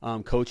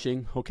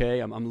coaching, okay,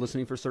 I'm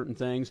listening for certain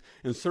things,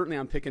 and certainly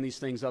I'm picking these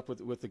things up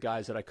with the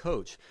guys that I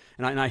coach,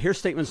 and I hear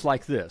statements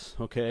like this,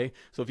 okay.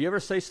 So if you ever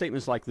say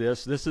statements like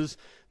this is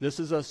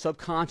a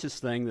subconscious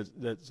thing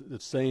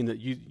that's saying that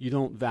you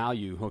don't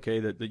value, okay,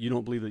 that you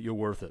don't believe that you're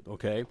worth it,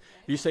 okay.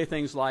 You say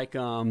things like,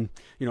 I'm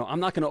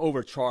not going to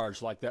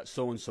overcharge like that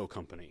so-and-so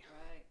company.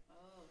 Right.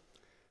 Oh.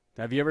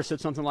 Have you ever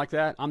said something like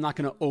that? I'm not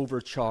going to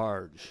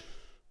overcharge,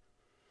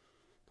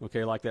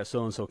 okay, like that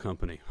so-and-so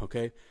company,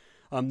 okay.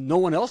 No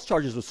one else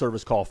charges a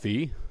service call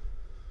fee.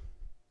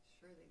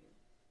 Sure they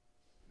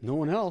do. No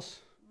one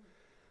else.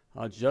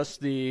 Just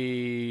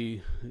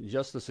the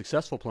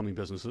successful plumbing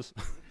businesses.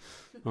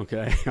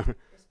 Okay.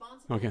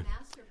 Responsible Okay.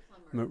 master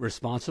plumber.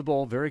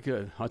 Responsible, very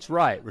good. That's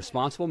right.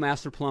 Responsible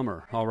master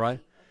plumber. All right.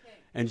 Okay.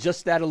 And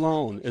just that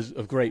alone is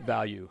of great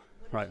value.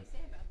 What Right. did she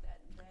say about that?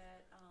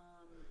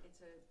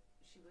 That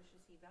she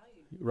wishes he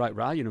valued. Right.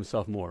 Valuing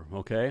himself more.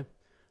 Okay.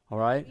 All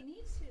right. He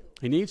needs to.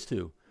 He needs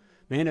to.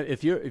 Man,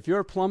 if you're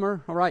a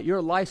plumber, all right, you're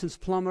a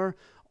licensed plumber,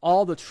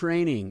 all the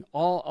training,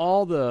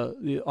 all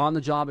the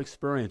on-the-job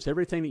experience,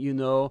 everything that you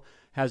know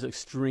has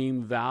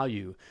extreme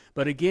value.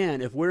 But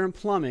again, if we're in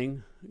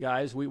plumbing,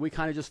 guys, we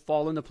kind of just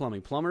fall into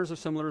plumbing. Plumbers are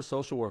similar to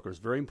social workers,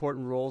 very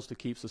important roles to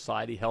keep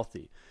society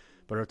healthy,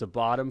 but are at the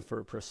bottom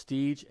for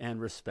prestige and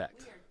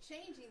respect. We are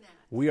changing that.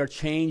 We are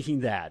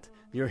changing that.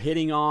 You're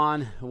hitting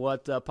on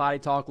what Potty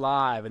Talk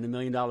Live and the $1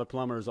 Million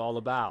Plumber is all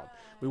about.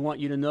 We want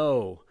you to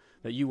know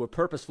that you were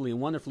purposefully and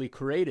wonderfully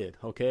created,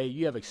 okay?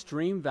 You have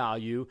extreme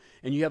value,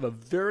 and you have a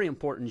very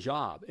important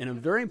job. And a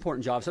very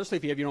important job, especially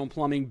if you have your own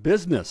plumbing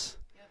business.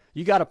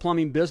 You got a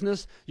plumbing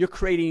business, you're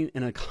creating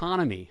an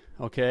economy,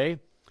 okay?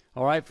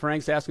 All right,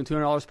 Frank's asking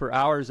 $200 per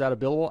hour. Is that a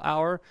billable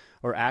hour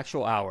or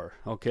actual hour,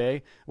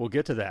 okay? We'll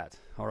get to that,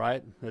 all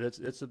right? But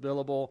it's a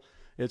billable.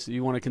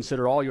 You want to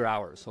consider all your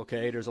hours,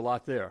 okay? There's a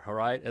lot there, all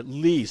right? At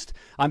least,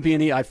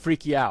 I'd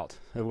freak you out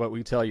at what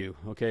we tell you,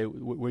 okay,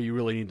 where you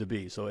really need to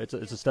be. So it's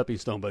a stepping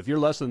stone. But if you're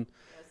less than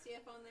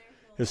CF on there?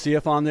 the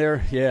CF on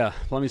there, yeah,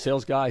 plumbing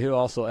sales guy, he'll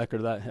also echo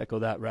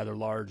that rather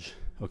large,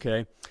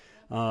 okay?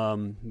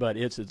 But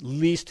it's at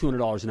least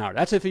 $200 an hour.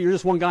 That's if you're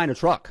just one guy in a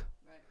truck.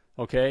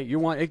 Okay,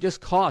 it just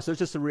costs. There's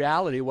just a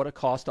reality of what it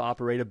costs to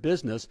operate a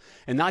business,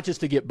 and not just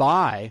to get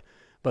by,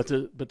 but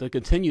to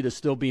continue to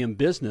still be in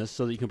business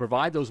so that you can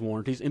provide those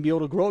warranties and be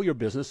able to grow your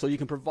business so you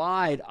can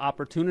provide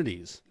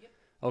opportunities.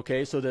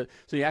 Okay, so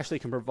you actually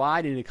can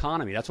provide an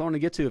economy. That's what I want to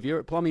get to. If you're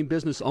a plumbing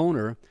business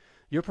owner,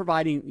 you're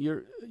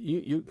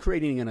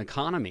creating an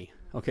economy.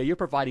 Okay, you're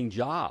providing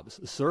jobs,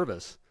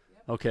 service.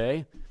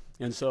 Okay,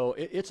 and so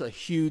it's a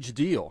huge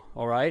deal.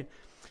 All right.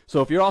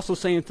 So if you're also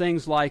saying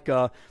things like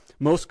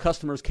most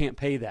customers can't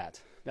pay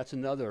that, that's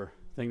another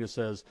thing that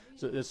says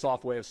it's a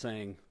soft way of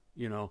saying,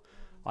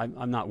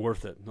 I'm not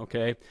worth it,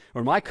 okay?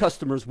 Or my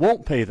customers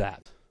won't pay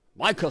that.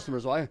 My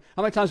customers, how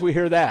many times we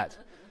hear that?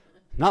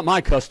 Not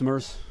my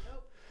customers.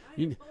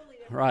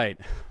 Right.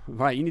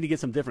 You need to get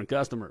some different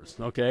customers,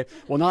 okay?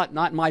 Well, not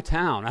in my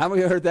town. Haven't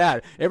we heard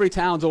that? Every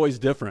town's always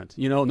different.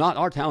 Not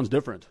our town's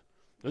different.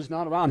 It's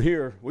not around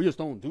here. We just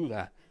don't do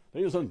that.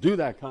 They just don't do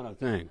that kind of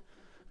thing.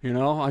 I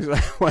was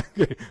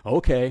like,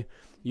 okay.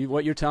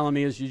 What you're telling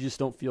me is you just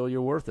don't feel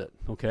you're worth it,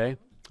 okay?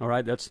 All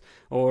right,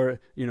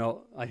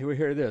 I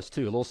hear this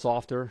too, a little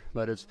softer,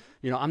 but it's,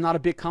 I'm not a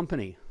big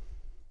company.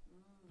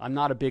 I'm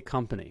not a big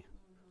company.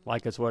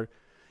 Like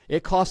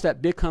it costs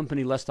that big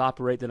company less to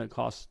operate than it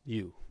costs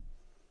you.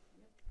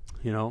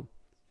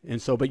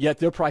 And so, but yet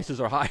their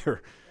prices are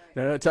higher.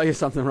 I'll tell you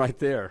something right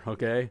there,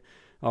 okay?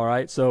 All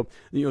right, so,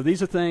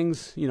 these are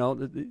things,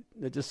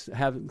 that just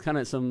have kind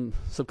of some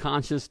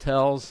subconscious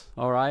tells,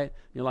 all right?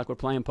 Like we're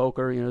playing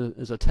poker,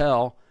 there's a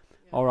tell,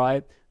 all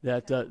right, a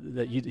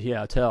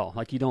tell.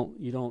 Like you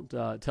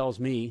don't tells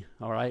me,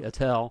 all right, a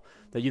tell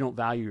that you don't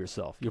value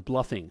yourself. You're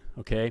bluffing,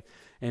 okay?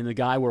 And the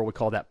guy world would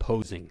call that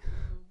posing,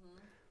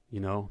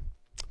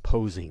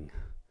 posing.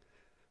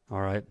 All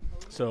right.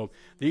 So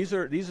these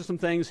are some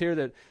things here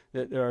that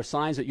there are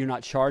signs that you're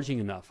not charging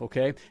enough,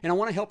 okay? And I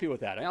want to help you with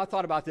that. I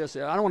thought about this.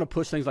 I don't want to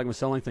push things like I'm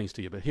selling things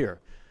to you, but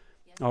here.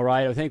 All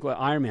right. I think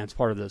Ironman's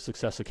part of the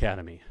Success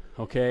Academy,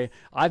 okay?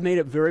 I've made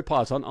it very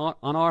positive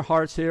on our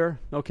hearts here,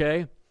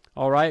 okay?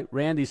 All right.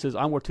 Randy says,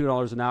 I'm worth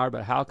 $200 an hour,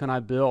 but how can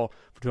I bill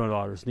for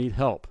 $200? Need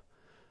help.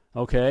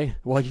 Okay.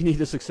 Well, you need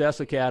the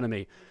Success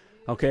Academy.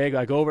 Okay.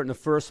 I go over it in the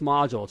first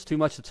module. It's too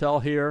much to tell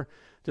here.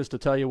 Just to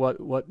tell you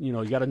what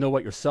you got to know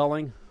what you're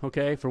selling,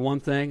 okay, for one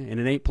thing, and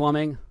it ain't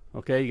plumbing,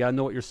 okay, you got to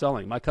know what you're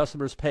selling. My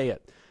customers pay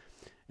it,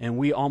 and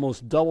we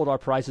almost doubled our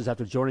prices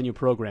after joining your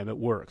program. It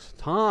works.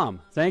 Tom,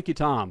 thank you,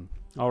 Tom,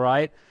 all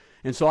right,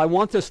 And so I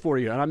want this for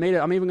you, and I'm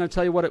even going to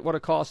tell you what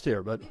it costs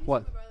here. But Maybe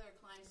what? some of our other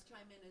clients chime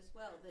in as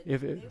well, that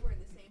If they it- were in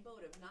the same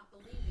boat of not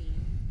believing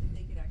that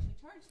they could actually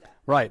charge that.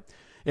 Right.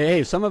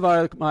 Hey, some of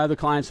my other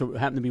clients who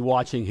happen to be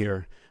watching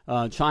here,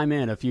 chime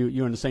in if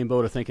you're in the same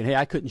boat of thinking, hey,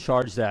 I couldn't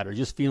charge that, or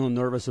just feeling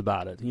nervous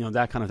about it,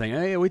 that kind of thing.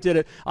 Hey, we did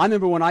it. I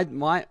remember when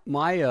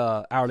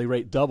my hourly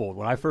rate doubled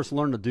when I first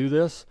learned to do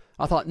this.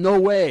 I thought, no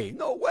way.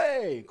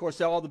 Of course,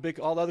 all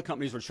the other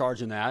companies were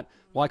charging that.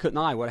 Why couldn't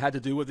I? What it had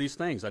to do with these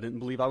things? I didn't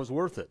believe I was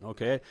worth it.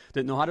 Okay,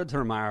 didn't know how to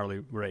determine my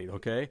hourly rate.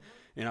 Okay,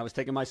 and I was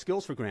taking my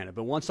skills for granted.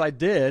 But once I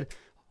did,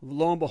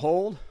 lo and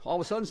behold, all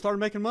of a sudden started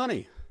making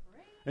money.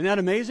 Isn't that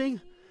amazing?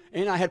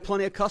 And I had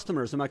plenty of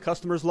customers, and my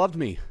customers loved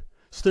me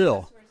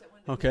still.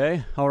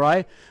 Okay, all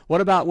right.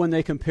 What about when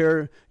they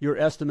compare your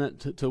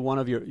estimate to one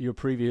of your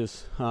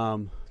previous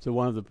to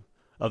one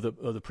of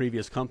the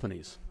previous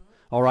companies?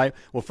 All right.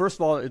 Well, first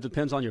of all, it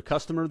depends on your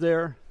customer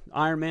there,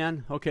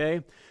 Ironman.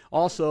 Okay.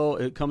 Also,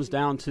 it comes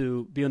down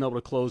to being able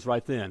to close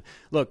right then.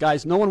 Look,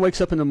 guys, no one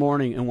wakes up in the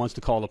morning and wants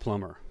to call a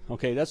plumber.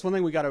 Okay, that's one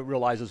thing we got to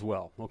realize as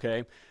well.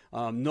 Okay,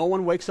 no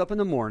one wakes up in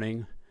the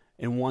morning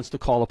and wants to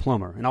call a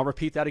plumber. And I'll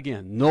repeat that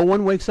again. No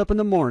one wakes up in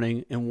the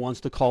morning and wants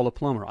to call a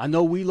plumber. I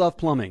know we love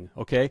plumbing,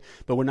 okay?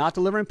 But we're not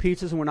delivering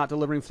pizzas and we're not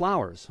delivering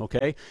flowers,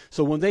 okay?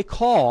 So when they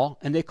call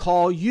and they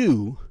call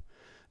you,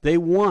 they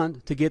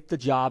want to get the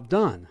job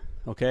done,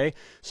 okay?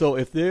 So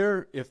if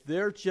they're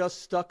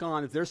just stuck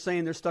on, if they're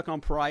saying they're stuck on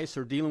price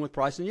or dealing with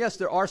price, and yes,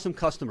 there are some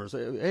customers.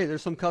 Hey,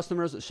 there's some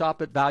customers that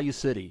shop at Value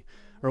City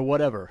or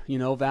whatever,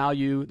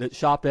 value, that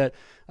shop at,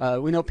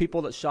 we know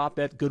people that shop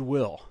at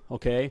Goodwill,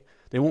 okay?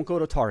 They won't go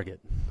to Target,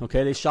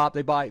 okay? They shop,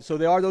 they buy. So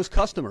they are those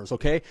customers,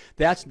 okay?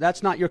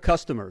 That's not your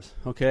customers,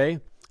 okay?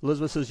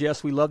 Elizabeth says,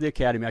 yes, we love the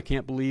Academy. I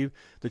can't believe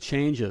the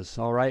changes,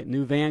 all right?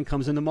 New van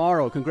comes in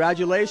tomorrow.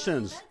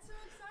 Congratulations. That's so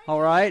exciting.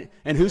 All right?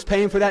 And who's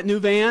paying for that new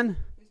van?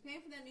 Who's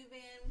paying for that new van?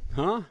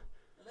 Huh?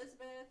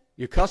 Elizabeth.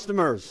 Your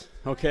customers,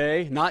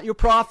 okay? Not your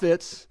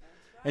profits.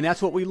 And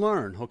that's what we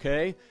learn,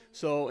 okay?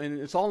 So, and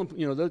it's all,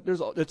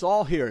 it's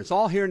all here. It's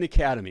all here in the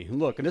Academy. And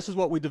look, and this is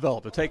what we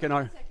developed. We're taking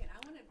our... One second.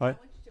 All I right.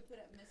 want you to put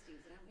up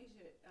Misty's, and I want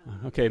you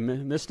to... Okay,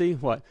 Misty,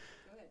 what?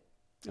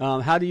 Go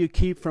ahead. How do you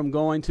keep from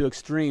going to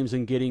extremes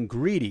and getting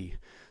greedy?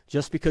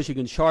 Just because you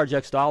can charge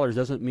X dollars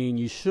doesn't mean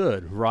you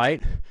should,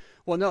 right?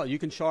 Well, no, you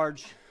can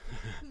charge...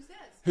 Who says?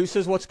 Who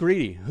says what's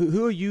greedy?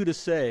 Who are you to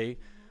say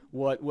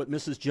what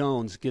Mrs.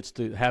 Jones gets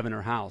to have in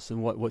her house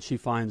and what she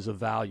finds of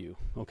value,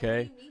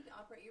 okay? You need to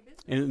operate your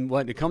business. And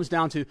what it comes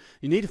down to,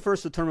 you need to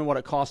first determine what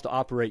it costs to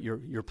operate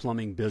your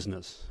plumbing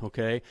business,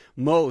 okay?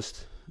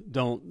 Most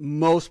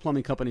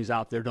plumbing companies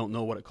out there don't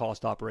know what it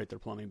costs to operate their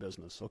plumbing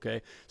business,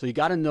 okay? So you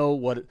got to know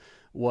what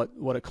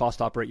it costs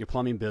to operate your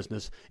plumbing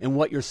business and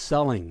what you're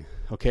selling,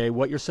 okay?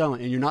 What you're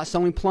selling. And you're not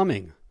selling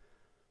plumbing,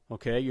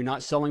 okay? You're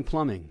not selling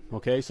plumbing,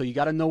 okay? So you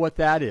got to know what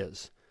that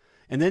is.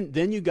 And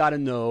then you got to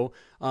know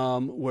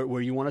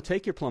where you want to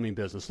take your plumbing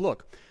business.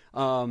 Look,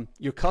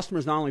 your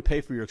customers not only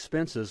pay for your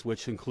expenses,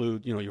 which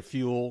include, your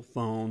fuel,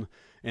 phone,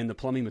 and the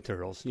plumbing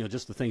materials,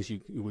 just the things you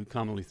would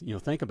commonly,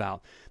 think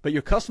about. But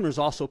your customers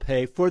also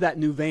pay for that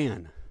new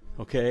van,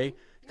 okay?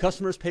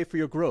 Customers pay for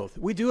your growth.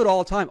 We do it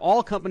all the time.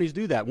 All companies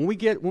do that. When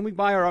we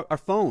buy our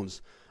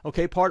phones,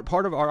 okay, part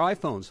of our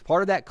iPhones,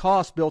 part of that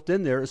cost built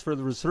in there is for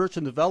the research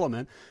and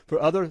development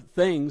for other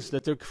things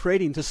that they're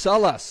creating to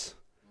sell us,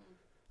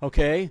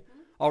 okay?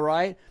 All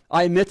right?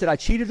 I admit that I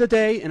cheated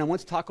today and I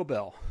went to Taco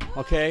Bell,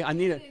 okay? I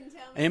need it.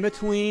 In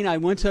between, I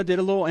went to, did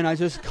a little, and I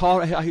just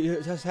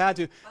had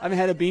to. I haven't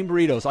had a bean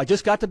burrito, so I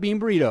just got the bean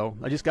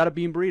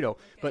burrito.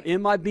 But in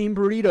my bean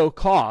burrito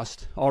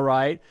cost, all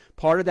right,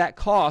 part of that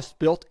cost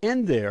built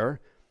in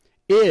there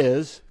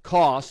is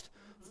cost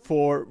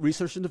for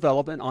research and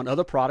development on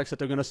other products that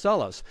they're going to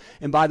sell us.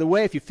 And by the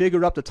way, if you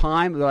figure up the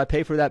time that I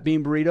pay for that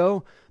bean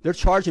burrito, they're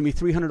charging me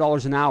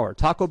 $300 an hour.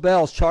 Taco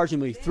Bell's charging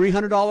me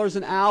 $300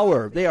 an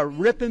hour. They are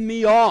ripping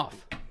me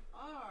off,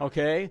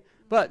 okay?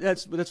 But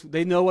that's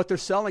they know what they're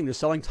selling. They're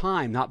selling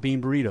time, not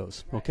bean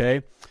burritos,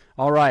 okay?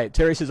 All right.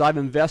 Terry says, I've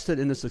invested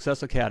in the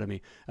Success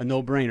Academy. A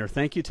no-brainer.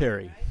 Thank you,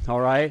 Terry. All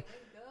right?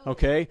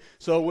 Okay?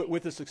 So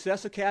with the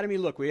Success Academy,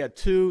 look, we had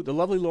the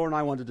lovely Laura and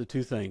I wanted to do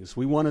two things.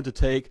 We wanted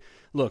to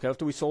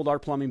after we sold our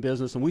plumbing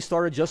business, and we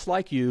started just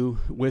like you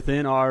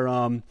within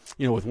our,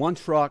 with one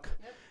truck,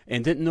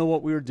 and didn't know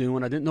what we were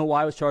doing. I didn't know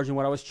why I was charging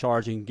what I was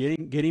charging,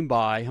 getting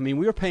by. I mean,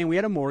 we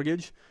had a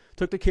mortgage.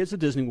 Took the kids to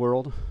Disney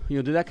World,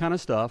 did that kind of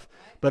stuff,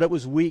 but it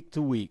was week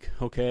to week,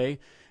 okay?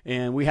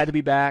 And we had to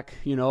be back,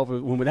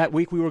 when that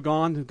week we were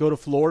gone to go to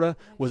Florida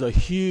was a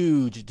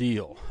huge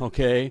deal,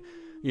 okay?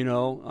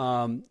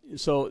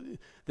 So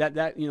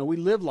that we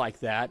lived like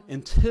that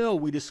until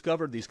we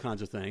discovered these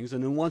kinds of things.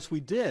 And then once we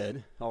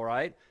did, all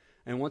right,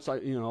 and once I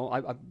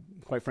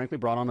quite frankly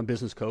brought on a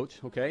business coach,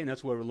 okay, and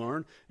that's where we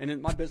learned. And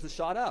then my business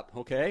shot up,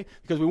 okay,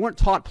 because we weren't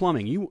taught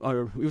plumbing. We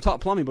were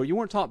taught plumbing, but you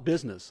weren't taught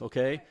business,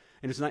 okay?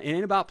 And it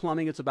ain't about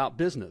plumbing, it's about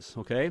business,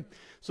 okay?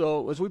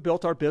 So as we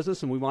built our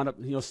business and we wound up,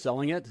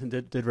 selling it and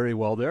did very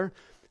well there,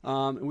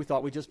 And we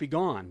thought we'd just be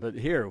gone. But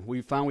here,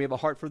 we found we have a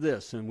heart for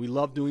this, and we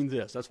love doing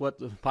this. That's what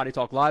the Potty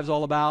Talk Live is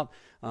all about,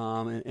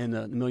 and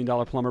the $1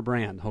 Million Plumber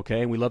brand,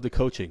 okay? And we love the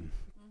coaching.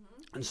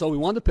 And so we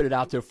wanted to put it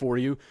out there for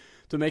you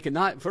to make it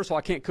not, first of all,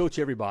 I can't coach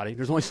everybody.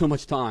 There's only so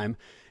much time.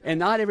 And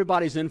not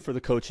everybody's in for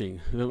the coaching.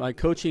 My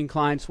coaching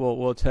clients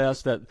will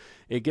attest that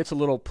it gets a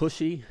little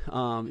pushy.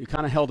 You're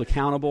kind of held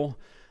accountable.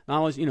 Not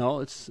always,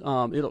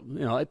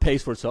 it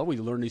pays for itself. We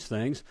learn these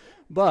things.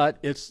 But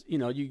it's,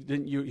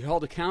 you're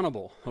held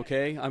accountable,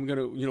 okay? I'm going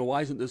to,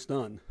 why isn't this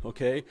done,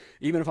 okay?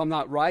 Even if I'm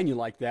not riding you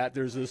like that,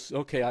 there's this,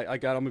 okay, I'm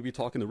going to be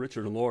talking to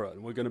Richard and Laura,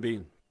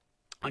 and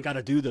I got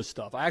to do this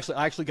stuff. I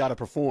actually got to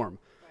perform,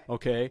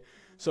 okay?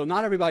 So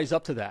not everybody's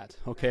up to that,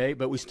 okay?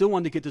 But we still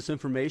wanted to get this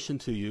information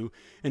to you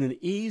in an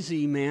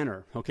easy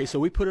manner, okay? So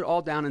we put it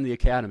all down in the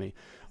academy.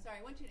 Sorry,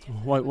 I want you to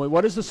answer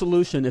What is the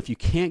solution if you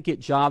can't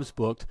get jobs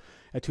booked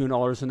at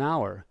 $200 an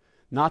hour?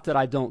 Not that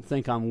I don't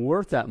think I'm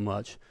worth that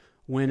much,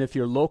 when if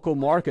your local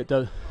market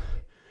does...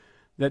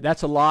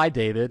 That's a lie,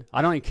 David.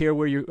 I don't even care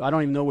I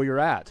don't even know where you're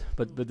at.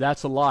 But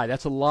that's a lie.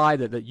 That's a lie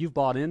that you've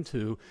bought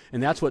into,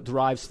 and that's what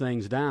drives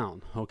things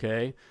down,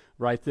 okay?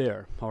 Right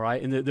there, all right?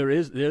 And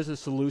there's a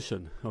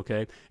solution,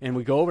 okay? And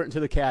we go over it into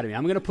the academy.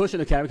 I'm going to push it in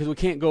the academy because we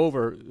can't go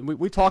over.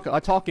 I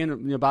talk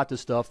about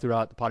this stuff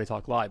throughout the Potty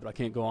Talk Live, but I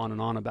can't go on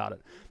and on about it,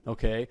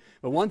 okay?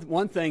 But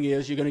one thing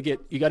is you got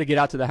to get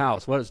out to the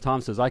house. What as Tom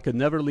says, I could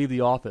never leave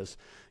the office.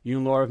 You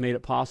and Laura have made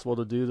it possible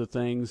to do the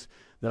things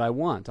that I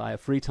want. I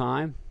have free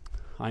time.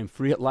 I'm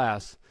free at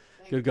last.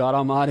 Good God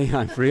Almighty,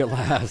 I'm free at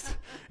last.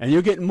 And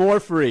you're getting more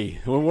free.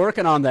 We're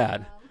working on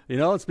that.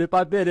 It's bit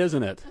by bit,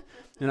 isn't it?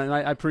 And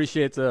I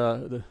appreciate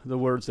the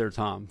words there,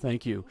 Tom.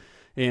 Thank you.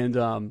 And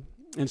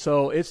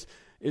so it's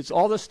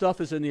all this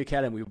stuff is in the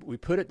academy. We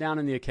put it down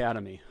in the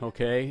academy,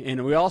 okay?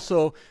 And we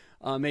also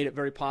made it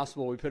very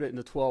possible. We put it in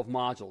the 12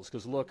 modules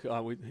because look,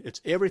 it's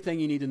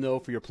everything you need to know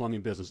for your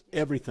plumbing business.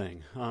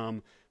 Everything.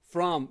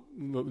 From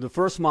the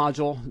first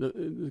module,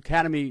 the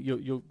academy,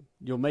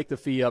 you'll make the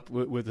fee up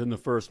within the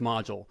first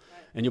module,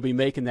 and you'll be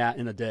making that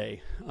in a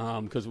day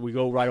because we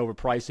go right over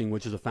pricing,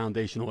 which is a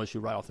foundational issue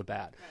right off the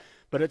bat.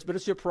 But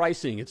it's your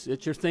pricing, it's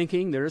your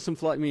thinking. There is some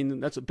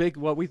that's a big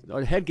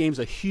head game's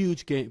a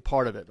huge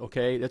part of it.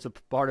 Okay, that's a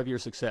part of your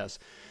success.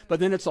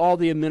 But then it's all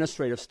the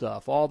administrative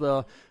stuff, all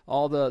the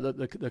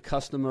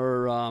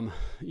customer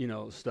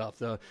stuff,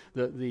 the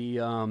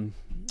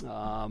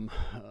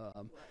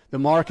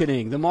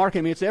marketing. I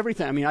mean, it's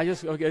everything. I mean,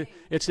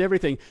 it's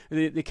everything.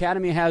 The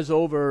academy has it's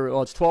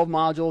 12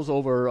 modules,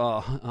 over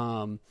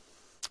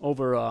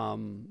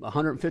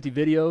 150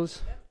 videos.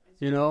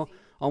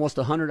 Almost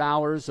 100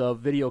 hours of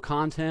video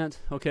content,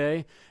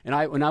 okay? And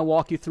I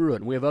walk you through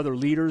it. And we have other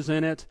leaders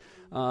in it,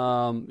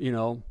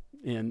 and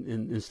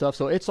stuff.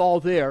 So it's all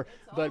there,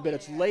 but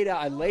it's laid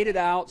out. I laid it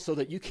out so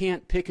that you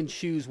can't pick and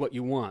choose what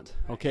you want,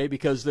 okay?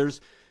 Because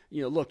there's,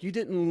 look, you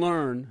didn't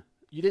learn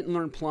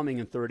plumbing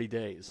in 30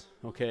 days,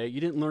 okay?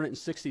 You didn't learn it in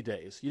 60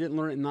 days. You didn't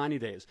learn it in 90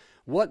 days.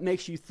 What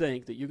makes you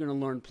think that you're going to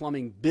learn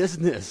plumbing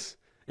business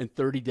in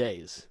 30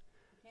 days?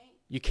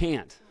 You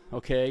can't.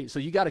 Okay, so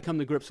you got to come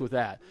to grips with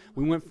that.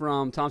 We went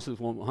from, Tom says,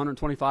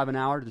 125 an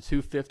hour to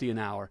 250 an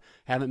hour.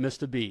 Haven't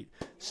missed a beat.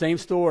 Same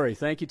story.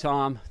 Thank you,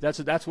 Tom.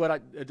 That's what I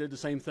did the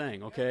same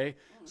thing. Okay,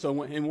 so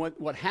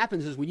what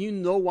happens is when you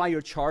know why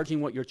you're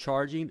charging what you're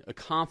charging, a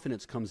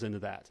confidence comes into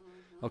that.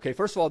 Okay,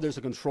 first of all, there's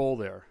a control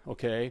there.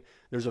 Okay,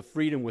 there's a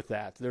freedom with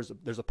that. There's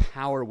a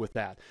power with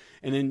that,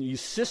 and then you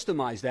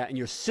systemize that, and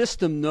your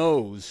system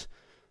knows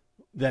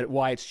that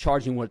why it's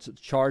charging what it's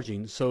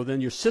charging. So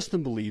then your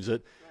system believes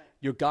it.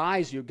 Your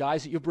guys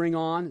that you bring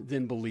on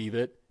then believe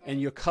it, and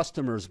your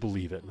customers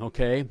believe it,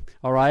 okay?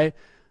 All right?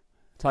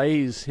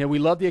 Thais, we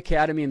love the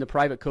academy and the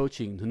private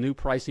coaching. The new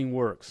pricing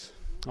works.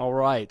 All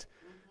right.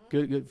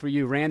 Good for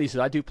you. Randy says,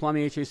 I do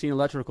plumbing, HVAC, and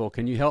electrical.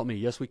 Can you help me?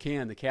 Yes, we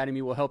can. The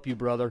academy will help you,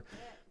 brother.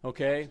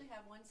 Okay? We actually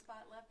have one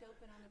spot left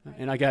open on the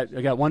private. And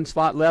I got one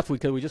spot left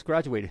because we just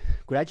graduated.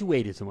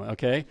 Graduated somewhere,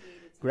 okay?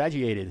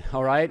 Graduated.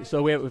 All right?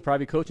 So we have a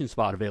private coaching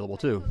spot available,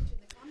 too.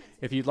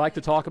 If you'd like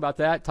to talk about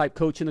that, type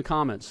coach in the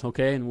comments,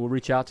 okay, and we'll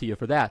reach out to you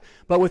for that.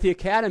 But with the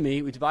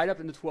academy, we divide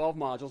up into 12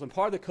 modules, and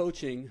part of the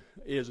coaching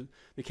is the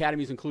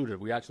academy is included.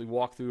 We actually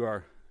walk through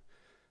our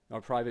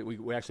private,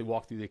 we actually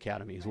walk through the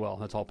academy as well.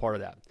 That's all part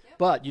of that. Yep.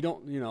 But you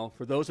don't,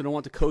 for those that don't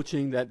want the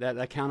coaching, that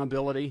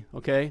accountability,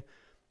 okay,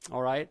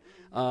 all right,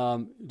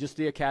 just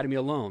the academy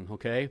alone,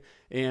 okay.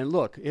 And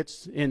look,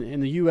 it's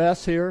in the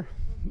U.S. here,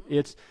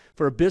 it's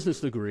for a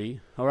business degree,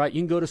 all right, you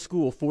can go to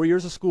school, 4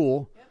 years of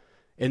school,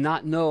 and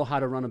not know how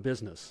to run a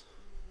business,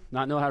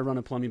 not know how to run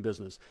a plumbing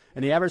business.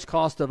 And the average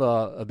cost of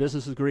a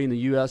business degree in the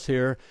U.S.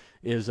 here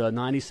is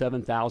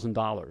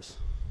 $97,000.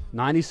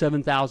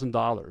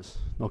 $97,000,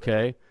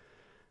 okay?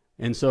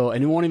 And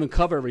it won't even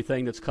cover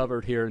everything that's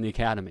covered here in the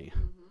academy.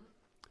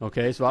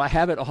 Okay, so I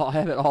have it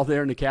all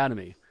there in the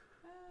academy.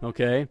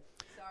 Okay?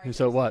 Sorry, and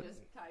so what? Just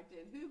typed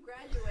in, who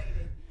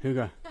graduated? Who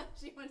got?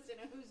 She wants to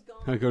know who's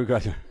gone. Who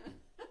graduated?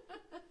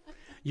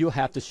 You'll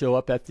have to show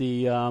up at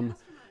the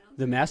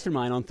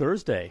mastermind on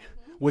Thursday.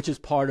 which is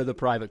part of the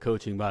private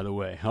coaching, by the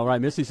way. All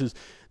right, Missy says,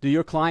 do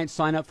your clients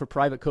sign up for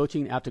private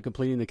coaching after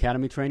completing the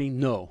academy training?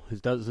 No,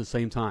 it does at the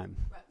same time.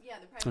 Yeah,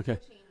 the private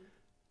coaching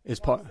is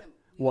part.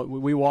 What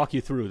we walk you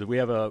through. We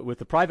have with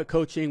the private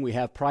coaching, we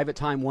have private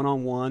time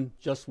one-on-one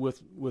just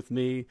with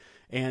me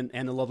and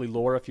the lovely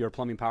Laura if you're a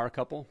plumbing power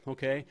couple,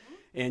 okay?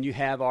 And you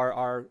have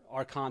our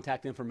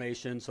contact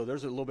information, so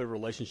there's a little bit of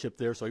relationship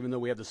there. So even though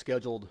we have the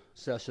scheduled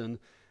session,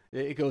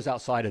 it goes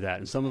outside of that.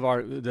 And some of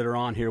our that are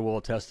on here will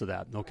attest to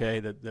that, okay?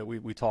 That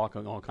we talk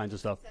on all kinds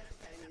of stuff.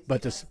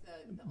 But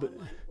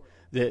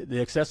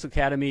the Access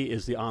Academy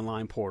is the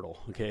online portal,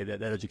 okay,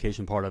 that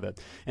education part of it.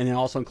 And then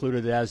also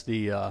included as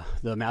the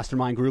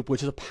mastermind group,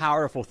 which is a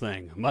powerful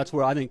thing. That's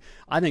where I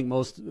think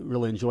most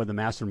really enjoy the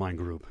mastermind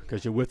group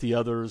because you're with the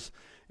others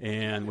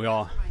and we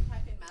all.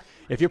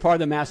 If you're part of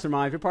the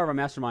mastermind, if you're part of our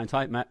mastermind,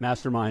 type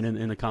mastermind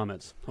in the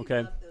comments,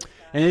 okay?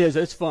 And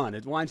it's fun.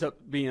 It winds up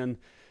being,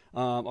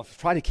 I'll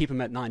try to keep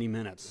them at 90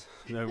 minutes.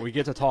 We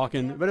get to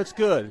talking, but it's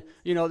good.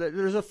 You know,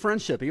 there's a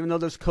friendship. Even though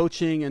there's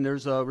coaching and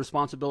there's a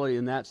responsibility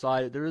in that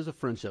side, there is a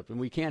friendship, and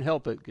we can't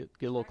help it get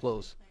a little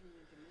close.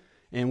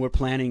 And we're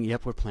planning a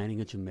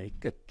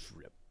Jamaica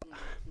trip.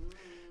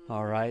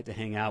 All right, to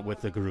hang out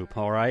with the group,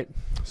 all right?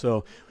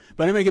 So,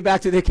 but let me get back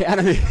to the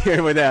academy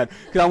here with that,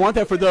 because I want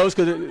that for those,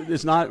 because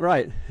it's not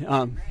right.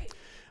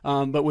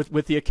 But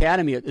with the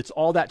academy, it's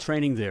all that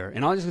training there.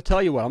 And I'll just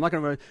tell you what, I'm not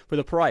going to for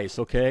the price,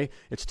 okay?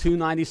 It's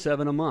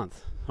 $297 a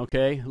month,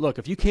 okay? Look,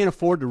 if you can't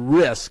afford to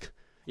risk,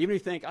 even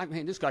if you think,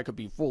 man, this guy could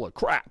be full of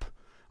crap,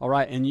 all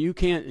right? And you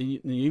can't,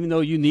 even though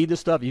you need this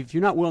stuff, if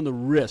you're not willing to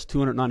risk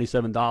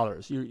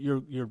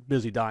 $297, you're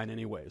busy dying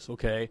anyways,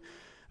 okay?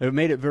 It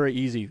made it very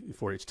easy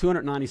for you. It's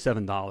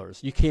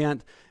 $297. You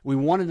can't, we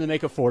wanted to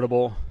make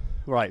affordable,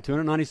 right,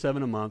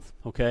 $297 a month,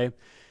 okay?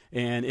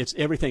 And it's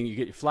everything. You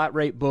get your flat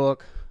rate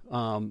book,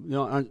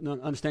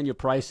 understand your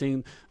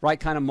pricing, right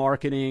kind of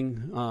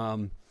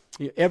marketing,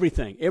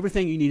 everything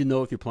you need to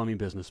know with your plumbing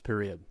business,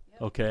 period,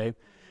 okay?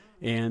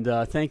 And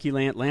thank you,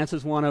 Lance. Lance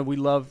is we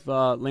love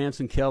Lance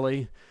and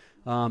Kelly.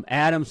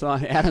 Adam's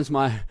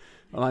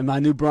my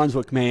New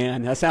Brunswick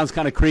man. That sounds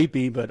kind of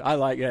creepy, but I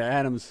like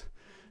Adam's.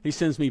 He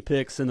sends me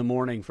pics in the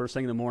morning, first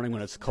thing in the morning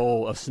when it's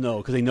cold, of snow,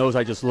 because he knows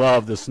I just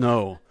love the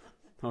snow.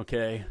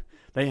 Okay,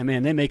 they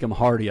make them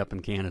hardy up in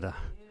Canada.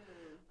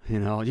 You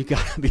know, you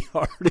got to be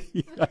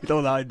hardy. I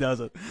don't know how he does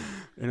it.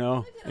 You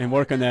know, and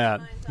work on that.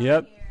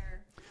 Yep.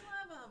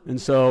 And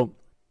so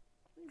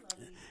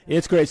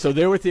it's great. So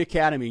there with the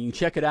academy, you can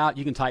check it out.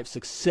 You can type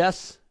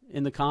success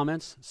in the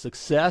comments.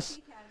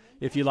 Success,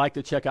 if you'd like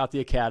to check out the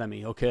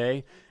academy.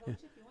 Okay.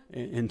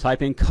 And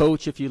type in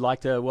coach if you'd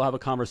like to. We'll have a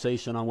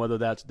conversation on whether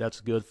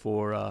that's good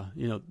for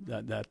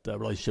that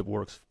relationship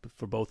works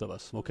for both of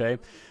us. Okay,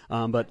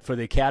 but for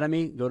the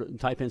academy,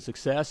 type in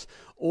success,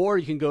 or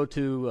you can go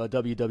to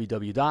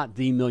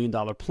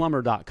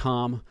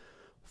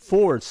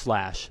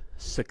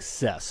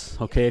www.themilliondollarplumber.com/success.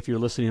 Okay, if you're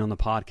listening on the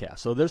podcast.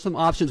 So there's some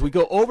options. We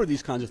go over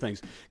these kinds of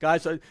things,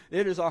 guys. It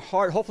is our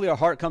heart. Hopefully, our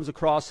heart comes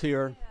across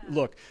here. Yeah.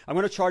 Look, I'm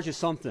going to charge you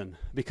something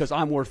because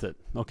I'm worth it.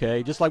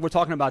 Okay, just like we're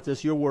talking about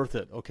this, you're worth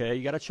it. Okay,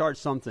 you got to charge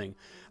something.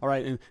 All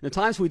right, and the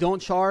times we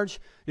don't charge,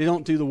 they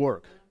don't do the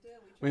work.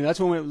 I mean, that's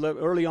when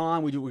early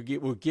on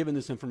we're giving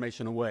this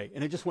information away,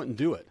 and it just wouldn't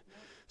do it.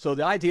 So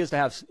the idea is to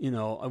have,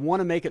 I want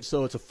to make it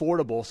so it's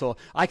affordable, so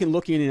I can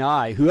look you in the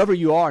eye, whoever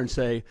you are, and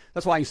say,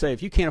 that's why I can say,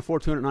 if you can't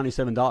afford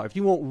 $297, if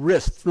you won't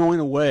risk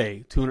throwing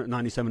away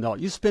 $297,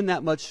 you spend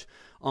that much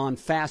on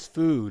fast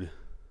food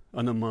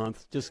in a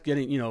month, just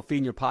getting,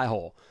 feeding your pie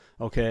hole,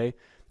 okay,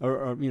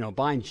 or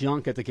buying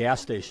junk at the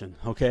gas station,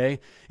 okay.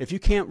 If you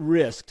can't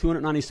risk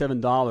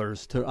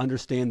 $297 to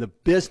understand the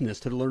business,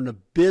 to learn the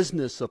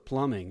business of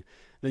plumbing,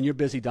 then you're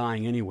busy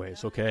dying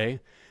anyways, okay?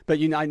 But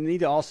I need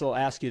to also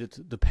ask you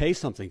to pay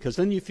something, because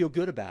then you feel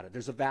good about it.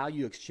 There's a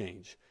value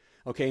exchange,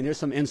 okay? And there's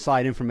some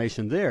inside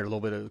information there, a little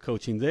bit of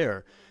coaching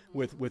there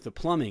with the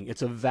plumbing.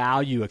 It's a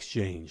value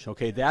exchange,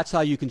 okay? That's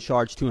how you can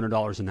charge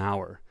 $200 an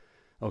hour,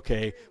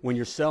 okay? When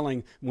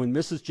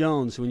Mrs.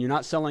 Jones, when you're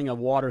not selling a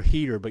water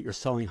heater, but you're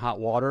selling hot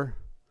water,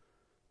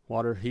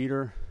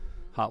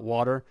 hot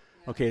water,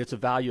 okay, it's a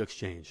value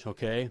exchange,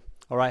 okay?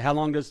 All right, how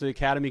long does the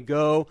academy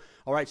go?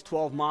 All right, it's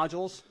 12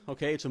 modules.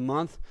 Okay, it's a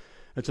month.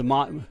 It's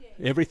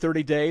every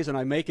 30 days, and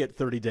I make it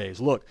 30 days.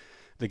 Look,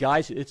 the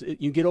guys,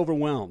 you get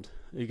overwhelmed.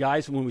 You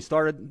guys, when we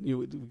started,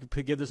 you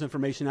give this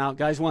information out.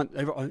 Guys want,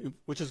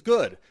 which is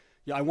good.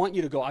 Yeah, I want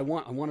you to go. I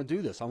want to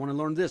do this. I want to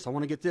learn this. I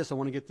want to get this. I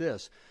want to get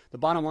this. The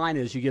bottom line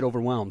is you get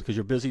overwhelmed because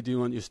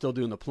you're still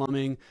doing the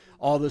plumbing,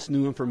 all this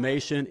new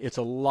information. It's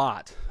a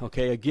lot.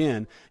 Okay,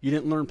 again, you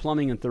didn't learn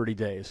plumbing in 30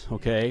 days.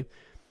 Okay.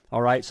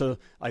 All right, so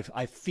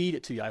I feed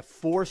it to you. I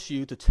force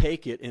you to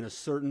take it in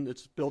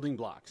it's building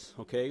blocks,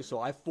 okay? So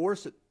I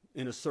force it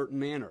in a certain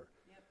manner.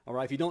 Yep. All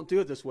right, if you don't do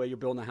it this way, you're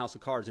building a house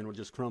of cards and it'll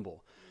just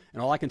crumble.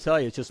 And all I can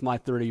tell you is just my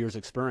 30 years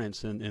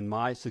experience in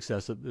my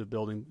success of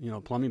building,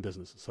 plumbing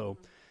business. So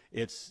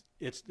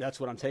that's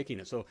what I'm taking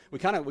it. So we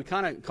kind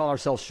of call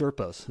ourselves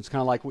Sherpas. It's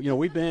kind of like,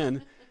 we've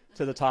been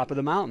to the top of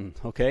the mountain,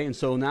 okay? And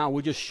so now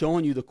we're just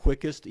showing you the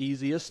quickest,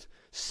 easiest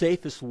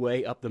safest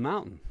way up the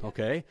mountain,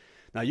 okay?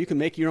 Now, you can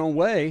make your own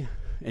way,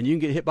 and you can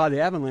get hit by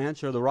the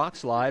avalanche or the rock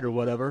slide or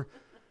whatever.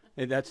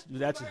 And that's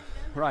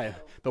right.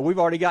 But we've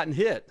already gotten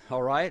hit,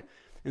 all right?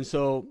 And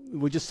so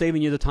we're just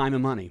saving you the time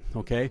and money,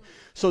 okay?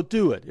 So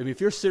do it.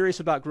 If you're serious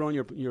about growing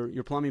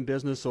your plumbing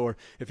business, or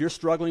if you're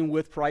struggling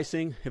with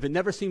pricing, if it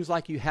never seems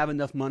like you have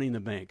enough money in the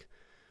bank,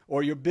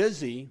 or you're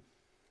busy,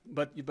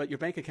 but your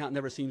bank account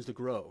never seems to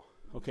grow,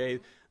 okay?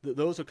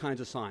 Those are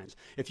kinds of signs.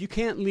 If you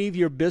can't leave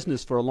your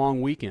business for a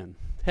long weekend,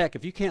 heck,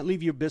 if you can't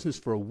leave your business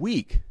for a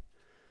week,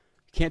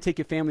 you can't take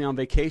your family on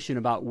vacation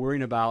about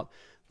worrying about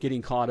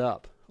getting caught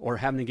up or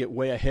having to get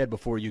way ahead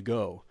before you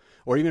go,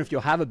 or even if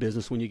you'll have a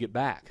business when you get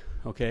back,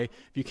 okay?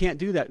 If you can't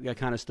do that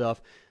kind of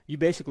stuff, you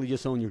basically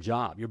just own your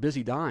job. You're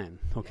busy dying,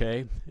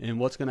 okay? And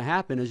what's going to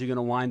happen is you're going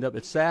to wind up,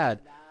 it's sad,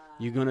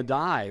 you're going to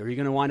die, or you're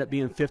going to wind up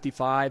being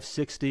 55,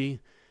 60,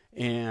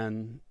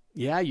 and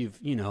yeah,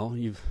 you've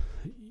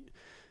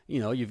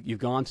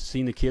gone to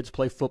seen the kids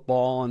play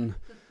football and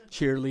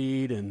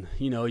cheerlead, and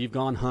you've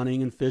gone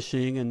hunting and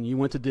fishing, and you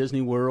went to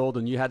Disney World,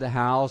 and you had the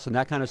house and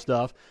that kind of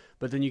stuff.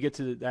 But then you get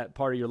to that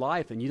part of your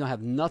life, and you don't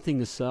have nothing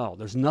to sell.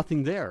 There's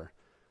nothing there,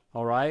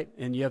 all right?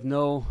 And you have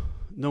no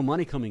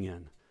money coming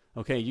in.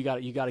 Okay, you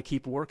got to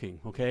keep working.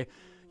 Okay,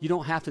 you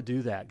don't have to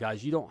do that,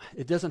 guys.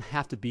 It doesn't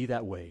have to be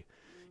that way.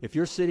 If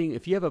you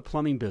have a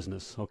plumbing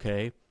business,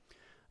 okay,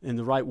 in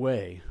the right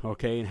way,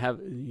 okay,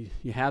 and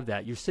you have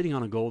that, you're sitting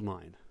on a gold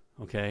mine.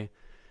 Okay,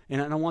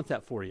 and I want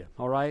that for you.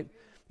 All right,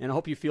 and I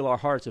hope you feel our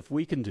hearts. If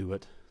we can do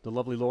it, the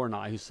lovely Laura and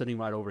I, who's sitting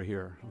right over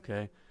here.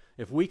 Okay,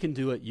 if we can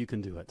do it, you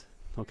can do it.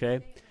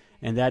 Okay,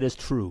 and that is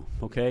true.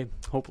 Okay,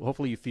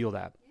 hopefully you feel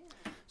that.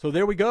 So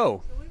there we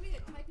go. So what do we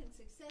get? Type in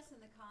success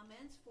in the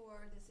comments for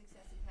the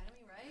Success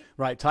Academy, right?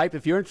 Right. Type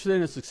if you're interested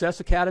in the Success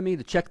Academy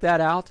to check that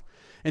out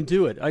and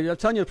do it. I'm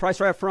telling you the price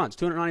right up front.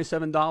 It's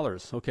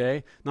 $297.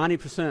 Okay,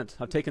 90%.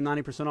 I've taken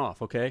 90%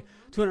 off. Okay,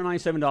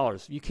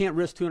 $297. You can't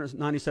risk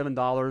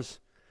 $297,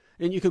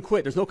 and you can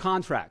quit. There's no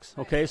contracts.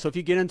 Okay, so if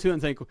you get into it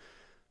and think,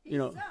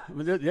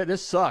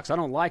 this sucks. I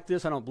don't like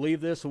this. I don't believe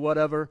this, or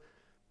whatever.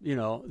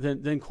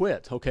 Then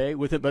quit, okay,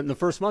 with it. But in the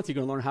first month, you're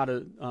going to learn how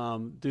to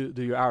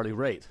do your hourly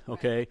rate,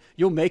 okay?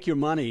 You'll make your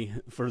money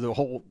for the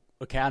whole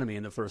academy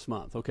in the first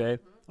month, okay?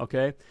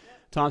 Okay?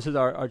 Tom says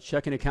our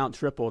checking account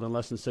tripled in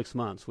less than 6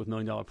 months with $1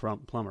 Million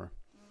Plumber.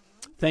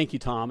 Thank you,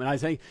 Tom. And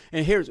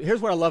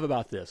here's what I love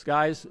about this.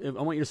 Guys, I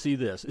want you to see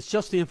this. It's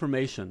just the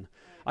information.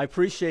 I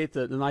appreciate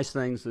the nice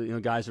things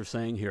that guys are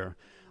saying here.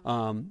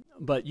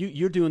 But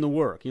you're doing the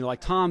work. Like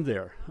Tom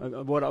there.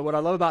 What I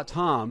love about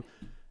Tom,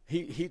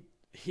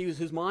 he was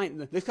his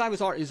mind. This guy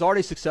he's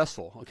already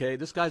successful. Okay,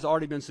 this guy's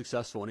already been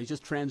successful, and he's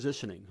just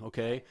transitioning.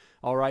 Okay,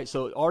 all right.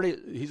 So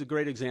he's a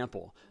great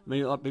example. I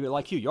mean,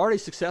 like you're already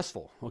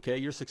successful. Okay,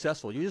 you're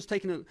successful. You're just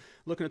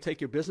looking to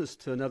take your business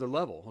to another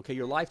level. Okay,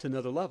 your life to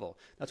another level.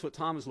 That's what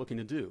Tom is looking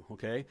to do.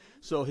 Okay,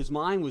 so his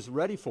mind was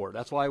ready for it.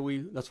 That's why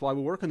we're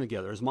working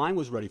together. His mind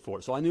was ready for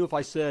it. So I knew if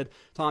I said,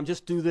 Tom,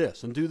 just do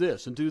this and do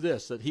this and do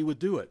this, that he would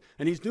do it,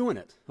 and he's doing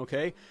it.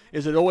 Okay,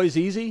 is it always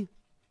easy?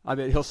 I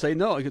mean, he'll say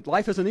no.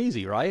 Life isn't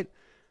easy, right?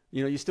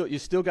 You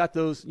still got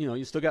those,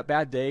 you still got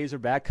bad days or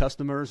bad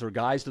customers or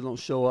guys that don't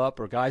show up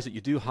or guys that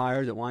you do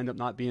hire that wind up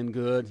not being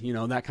good,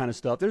 that kind of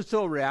stuff. There's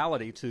still a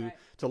reality to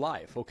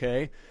life,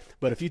 okay?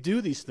 But if you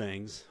do these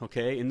things,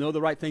 okay, and know the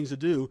right things to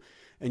do,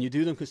 and you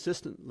do them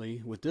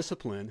consistently with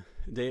discipline,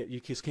 you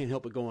just can't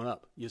help but going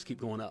up. You just keep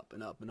going up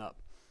and up and up,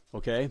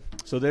 okay?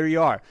 So there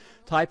you are.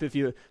 Type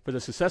for the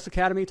Success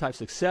Academy, type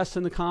success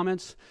in the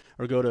comments,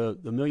 or go to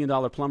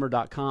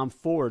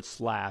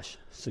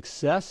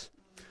themilliondollarplumber.com/success.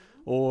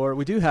 Or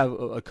we do have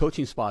a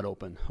coaching spot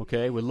open,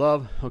 okay? We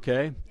love,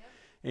 okay? Yep.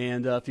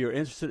 And if you're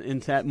interested in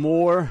that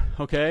more,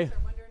 okay?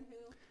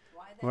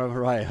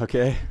 Right,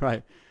 okay,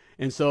 right.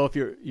 And so if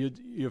you're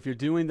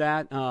doing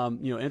that,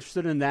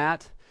 interested in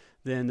that,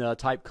 then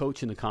type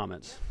coach in the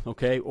comments,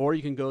 okay? Or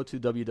you can go to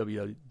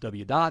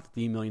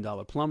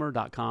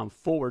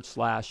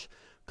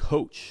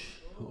www.themilliondollarplumber.com/coach,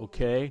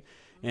 okay?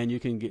 And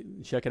you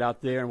can check it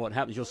out there, and what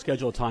happens, you'll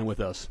schedule a time with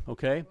us,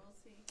 okay? We'll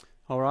see.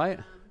 All right,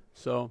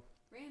 so.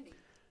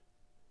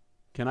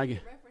 Can I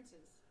get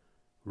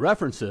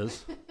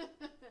references?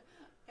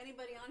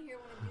 Anybody on here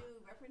want to do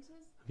references?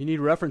 If you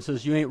need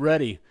references, you ain't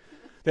ready.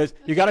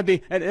 You got to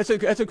be. And it's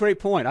a great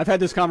point. I've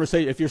had this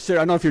conversation. If you're serious,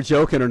 I don't know if you're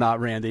joking or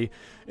not, Randy.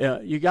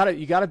 You got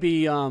to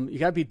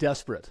be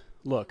desperate.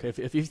 Look,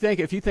 if you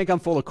think I'm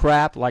full of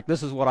crap, like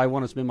this is what I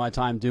want to spend my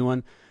time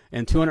doing,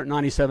 and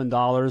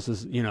 $297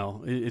 is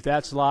if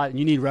that's a lot, and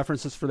you need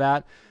references for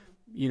that,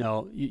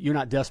 you're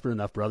not desperate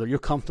enough, brother. You're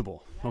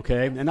comfortable,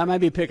 okay? And I might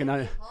be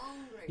picking.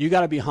 You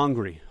got to be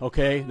hungry,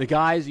 okay? The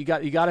guys, you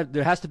got to.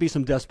 There has to be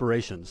some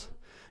desperations.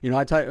 I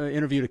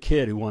interviewed a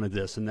kid who wanted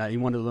this and that. He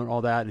wanted to learn all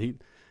that, and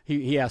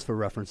he asked for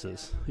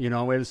references. We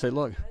had to say,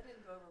 look, that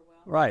didn't go over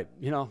well. Right?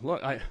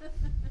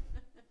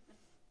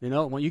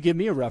 Look, when you give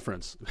me a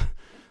reference,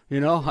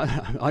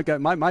 I got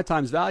my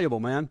time's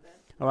valuable, man.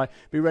 All right,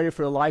 be ready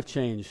for a life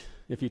change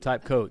if you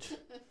type coach.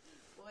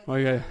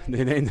 Okay,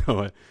 they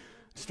know it.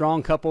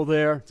 Strong couple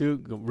there,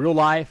 real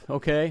life.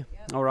 Okay,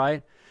 yep. All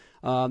right.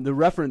 The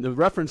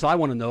reference I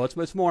want to know,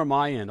 it's more on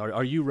my end.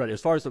 Are you ready?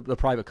 As far as the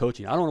private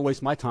coaching, I don't want to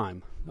waste my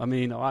time. I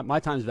mean, my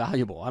time is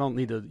valuable. I don't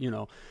need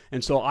to,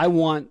 And so I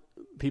want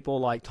people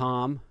like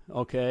Tom,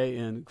 okay,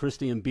 and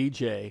Christy and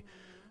BJ,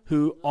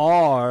 who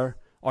are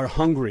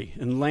hungry,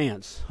 and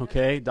Lance,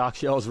 okay. Doc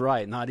Shell's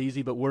right. Not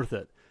easy, but worth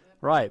it.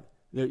 Right.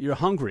 You're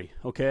hungry,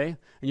 okay,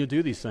 and you'll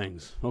do these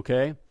things,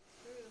 okay.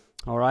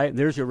 All right.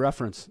 There's your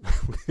reference.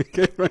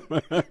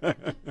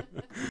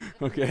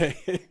 Okay.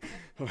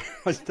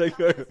 Let's take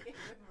care.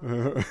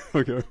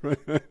 Okay.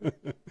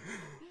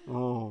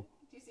 Oh.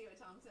 Do you see what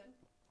Tom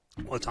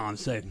said? What Tom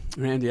said,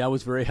 Randy, I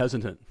was very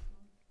hesitant.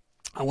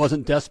 I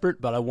wasn't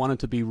desperate, but I wanted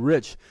to be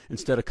rich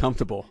instead of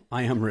comfortable.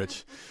 I am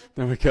rich.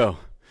 There we go.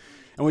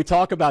 And we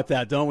talk about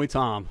that, don't we,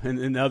 Tom,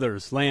 and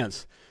others,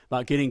 Lance,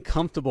 about getting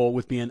comfortable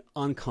with being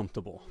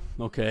uncomfortable.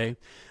 Okay.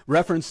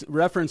 Reference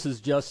is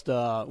just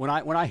when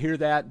I hear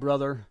that,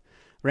 brother.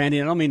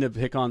 Randy, I don't mean to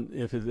pick on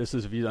I don't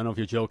know if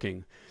you're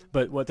joking,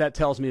 but what that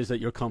tells me is that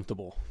you're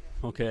comfortable,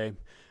 okay?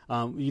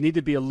 You need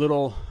to be a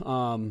little,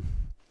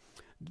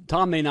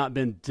 Tom may not have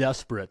been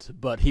desperate,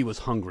 but he was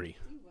hungry.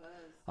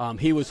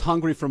 He was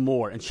hungry for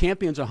more, and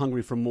champions are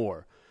hungry for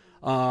more.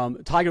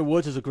 Tiger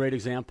Woods is a great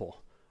example.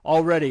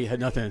 Already had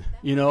nothing,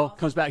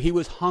 comes back. He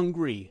was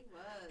hungry.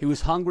 He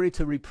was hungry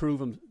to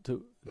reprove him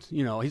to,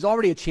 he's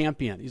already a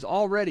champion. He's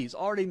already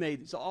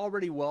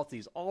wealthy.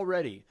 He's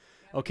already.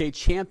 Okay,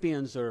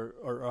 champions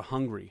are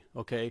hungry,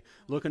 okay,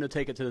 looking to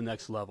take it to the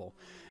next level.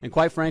 And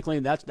quite frankly,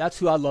 that's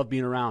who I love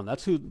being around.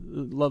 That's who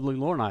lovely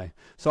Laura and I.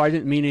 So I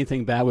didn't mean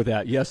anything bad with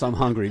that. Yes, I'm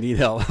hungry, need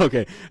help.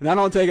 Okay, and I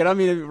don't take it. I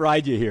mean to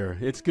ride you here.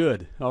 It's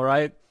good, all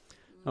right?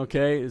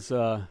 Okay, it's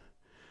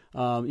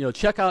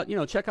check out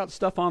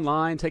stuff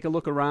online, take a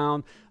look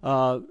around.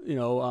 Go to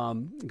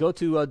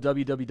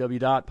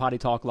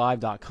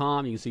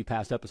www.pottytalklive.com. You can see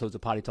past episodes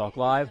of Potty Talk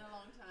Live.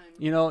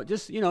 You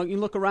can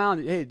look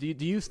around. Hey,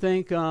 do you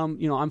think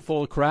I'm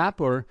full of crap,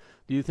 or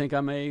do you think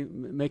I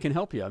can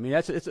help you? I mean,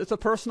 it's a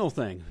personal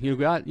thing. You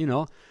got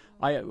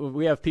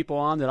we have people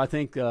on that I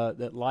think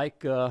that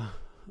like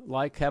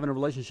having a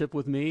relationship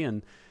with me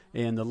and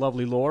the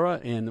lovely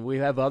Laura, and we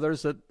have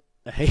others that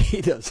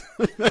hate us.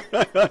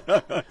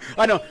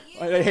 I know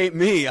they hate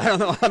me. I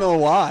don't know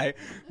why,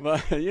 but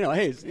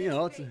hey, it's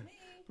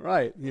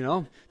right.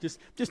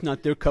 Just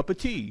not their cup of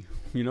tea.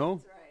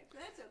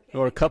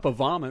 Or a cup of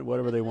vomit,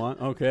 whatever they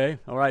want. Okay.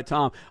 All right,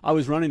 Tom. I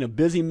was running a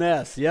busy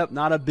mess. Yep,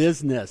 not a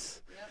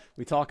business. Yep.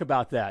 We talk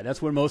about that.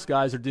 That's what most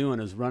guys are doing,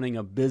 is running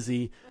a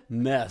busy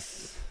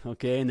mess.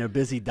 Okay, and they're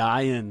busy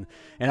dying.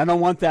 And I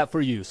don't want that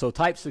for you. So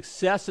type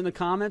success in the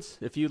comments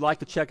if you'd like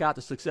to check out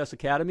the Success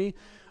Academy,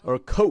 or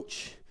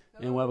coach,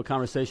 and we'll have a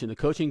conversation. The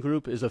coaching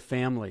group is a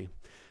family.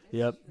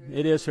 Yep,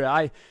 it is.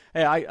 I'm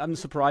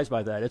surprised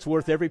by that. It's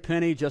worth every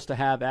penny just to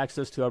have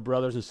access to our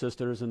brothers and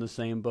sisters in the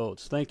same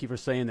boats. Thank you for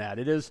saying that.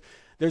 It is.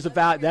 That's a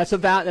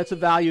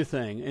value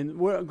thing,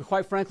 and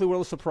quite frankly, we're a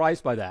little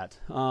surprised by that.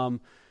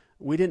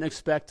 We didn't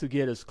expect to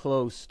get as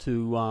close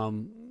to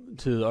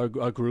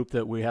our group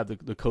that we have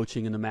the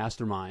coaching and the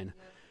mastermind,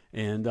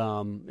 and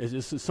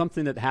this is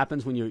something that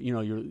happens when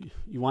you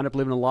wind up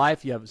living a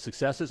life. You have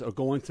successes or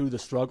going through the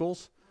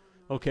struggles.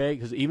 Okay,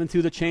 because even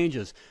through the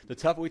changes,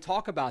 we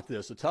talk about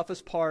this. The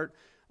toughest part,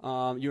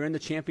 you're in the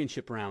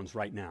championship rounds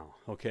right now.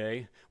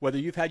 Okay, whether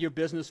you've had your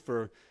business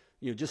for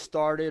just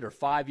started, or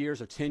 5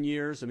 years or 10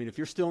 years. I mean, if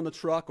you're still in the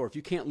truck, or if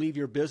you can't leave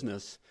your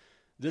business,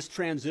 this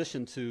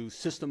transition to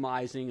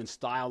systemizing and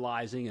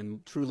stylizing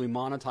and truly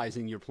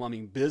monetizing your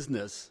plumbing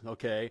business.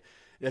 Okay,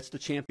 that's the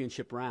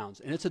championship rounds,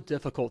 and it's a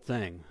difficult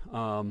thing.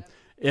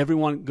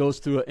 Everyone goes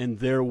through it in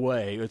their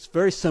way. It's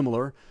very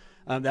similar.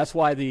 That's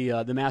why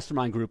the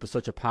mastermind group is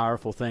such a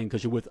powerful thing,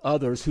 because you're with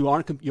others who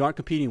you aren't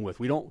competing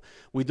with. We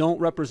don't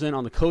represent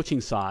on the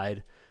coaching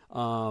side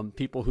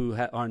people who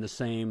are in the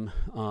same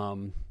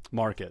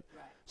market.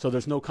 Right. So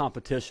there's no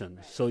competition.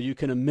 Right. So you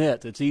can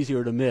admit, it's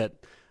easier to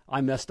admit,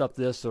 I messed up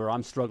this, or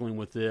I'm struggling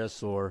with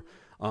this, or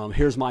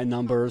here's my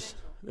numbers.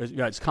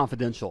 It's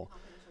confidential.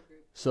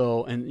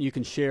 So, and you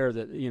can share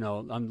that,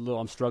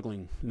 I'm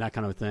struggling and that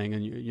kind of thing,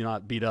 and you're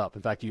not beat up.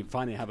 In fact, you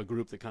finally have a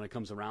group that kind of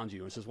comes around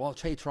you and says, well,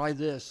 hey, try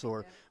this,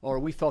 or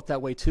we felt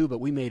that way too, but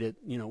we made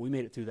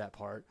it through that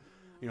part,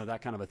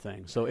 that kind of a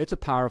thing. So it's a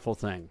powerful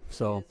thing.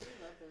 So,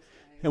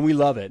 and we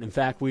love it. In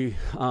fact, we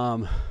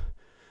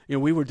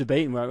were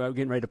debating, we were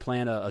getting ready to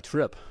plan a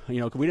trip,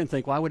 because we didn't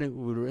think, why would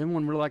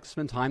anyone really like to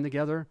spend time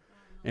together?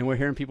 And we're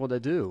hearing people that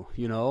do,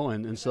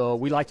 and so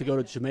we like to go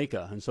to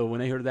Jamaica. And so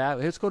when they heard that,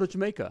 hey, let's go to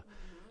Jamaica.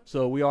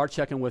 So we are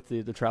checking with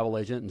the travel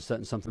agent and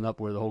setting something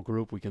up where the whole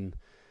group, we can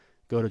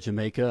go to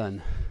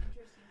Jamaica,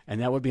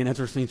 and that would be an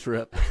interesting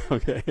trip.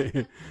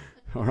 Okay.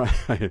 All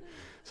right.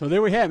 So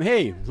there we have it.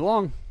 Hey,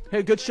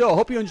 good show. I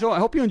hope you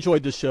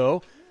enjoyed the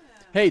show. Yeah.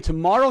 Hey,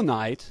 tomorrow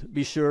night,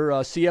 be sure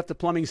CF the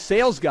Plumbing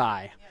sales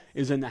guy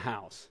is in the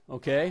house.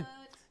 Okay.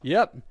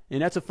 Yep.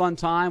 And that's a fun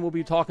time. We'll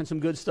be talking some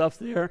good stuff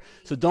there.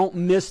 So don't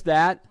miss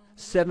that.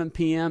 7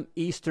 p.m.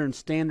 Eastern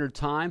Standard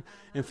Time.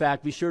 In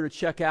fact, be sure to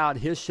check out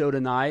his show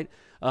tonight,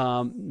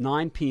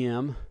 9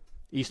 p.m.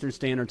 Eastern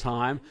Standard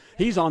Time.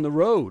 He's on the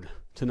road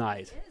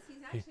tonight.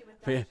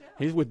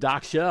 He's with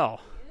Doc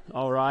Shell.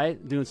 All right,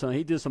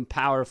 he did some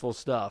powerful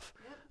stuff.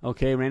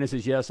 Okay, Randy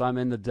says, yes, I'm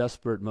in the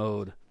desperate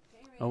mode.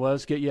 Oh, well,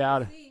 let's get you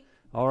out.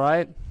 All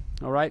right.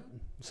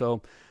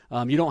 So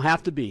you don't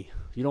have to be.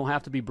 You don't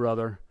have to be,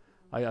 brother.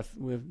 I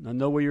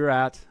know where you're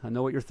at. I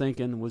know what you're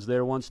thinking. Was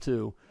there once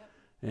too,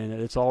 and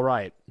it's all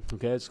right.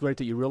 Okay, it's great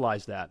that you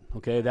realize that.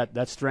 Okay,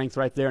 that's strength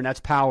right there, and that's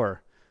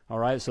power. All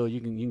right, so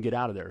you can get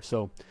out of there.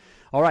 So,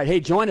 all right, hey,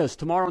 join us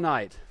tomorrow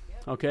night.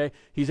 Okay,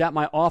 he's at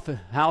my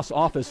house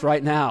office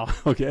right now.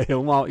 Okay, is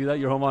that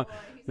your home?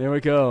 There we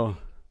go.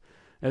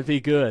 That'd be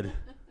good.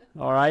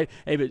 All right,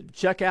 hey, but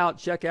check out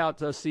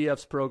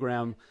CF's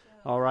program.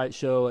 All right,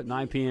 show at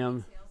 9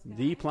 p.m.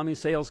 The Plumbing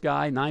Sales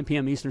Guy, 9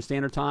 p.m. Eastern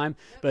Standard Time.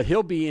 But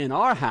he'll be in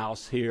our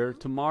house here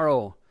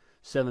tomorrow,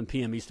 7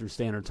 p.m. Eastern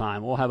Standard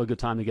Time. We'll have a good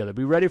time together.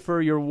 Be ready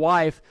for your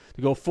wife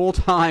to go full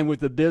time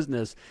with the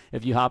business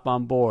if you hop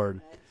on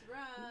board.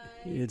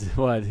 That's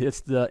right.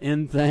 It's the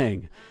in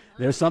thing.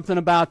 There's something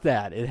about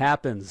that. It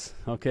happens,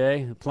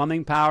 okay?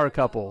 Plumbing power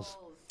couples.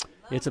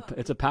 It's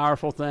a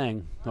powerful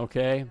thing,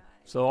 okay?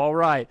 So, all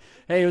right.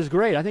 Hey, it was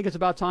great. I think it's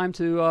about time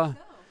to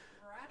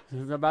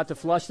we're about to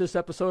flush this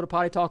episode of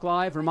Potty Talk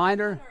Live.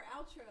 Reminder.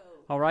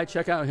 All right,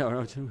 check out.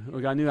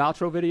 We got a new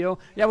outro video.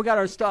 Yeah, we got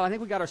our stuff. I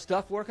think we got our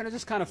stuff working. It's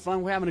just kind of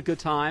fun. We're having a good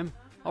time.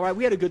 All right,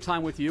 we had a good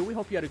time with you. We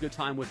hope you had a good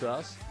time with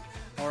us.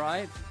 All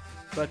right.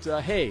 But,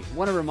 hey,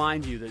 want to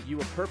remind you that you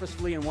were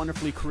purposefully and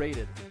wonderfully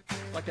created.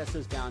 Like that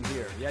says down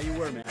here. Yeah, you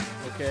were, man.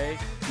 Okay?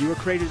 You were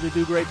created to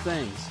do great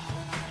things.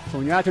 So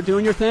when you're out there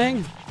doing your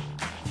thing,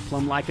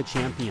 plumb like a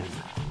champion.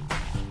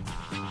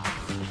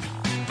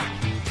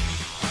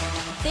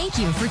 Thank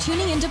you for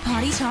tuning into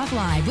Potty Talk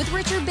Live with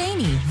Richard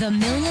Bainey, the $1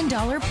 Million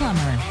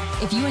Plumber.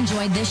 If you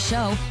enjoyed this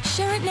show,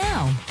 share it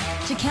now.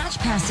 To catch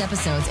past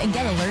episodes and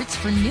get alerts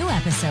for new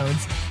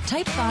episodes,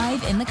 type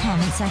 5 in the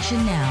comment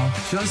section now.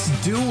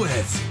 Just do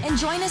it. And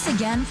join us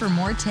again for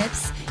more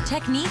tips,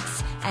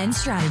 techniques, and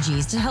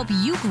strategies to help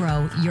you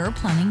grow your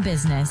plumbing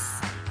business.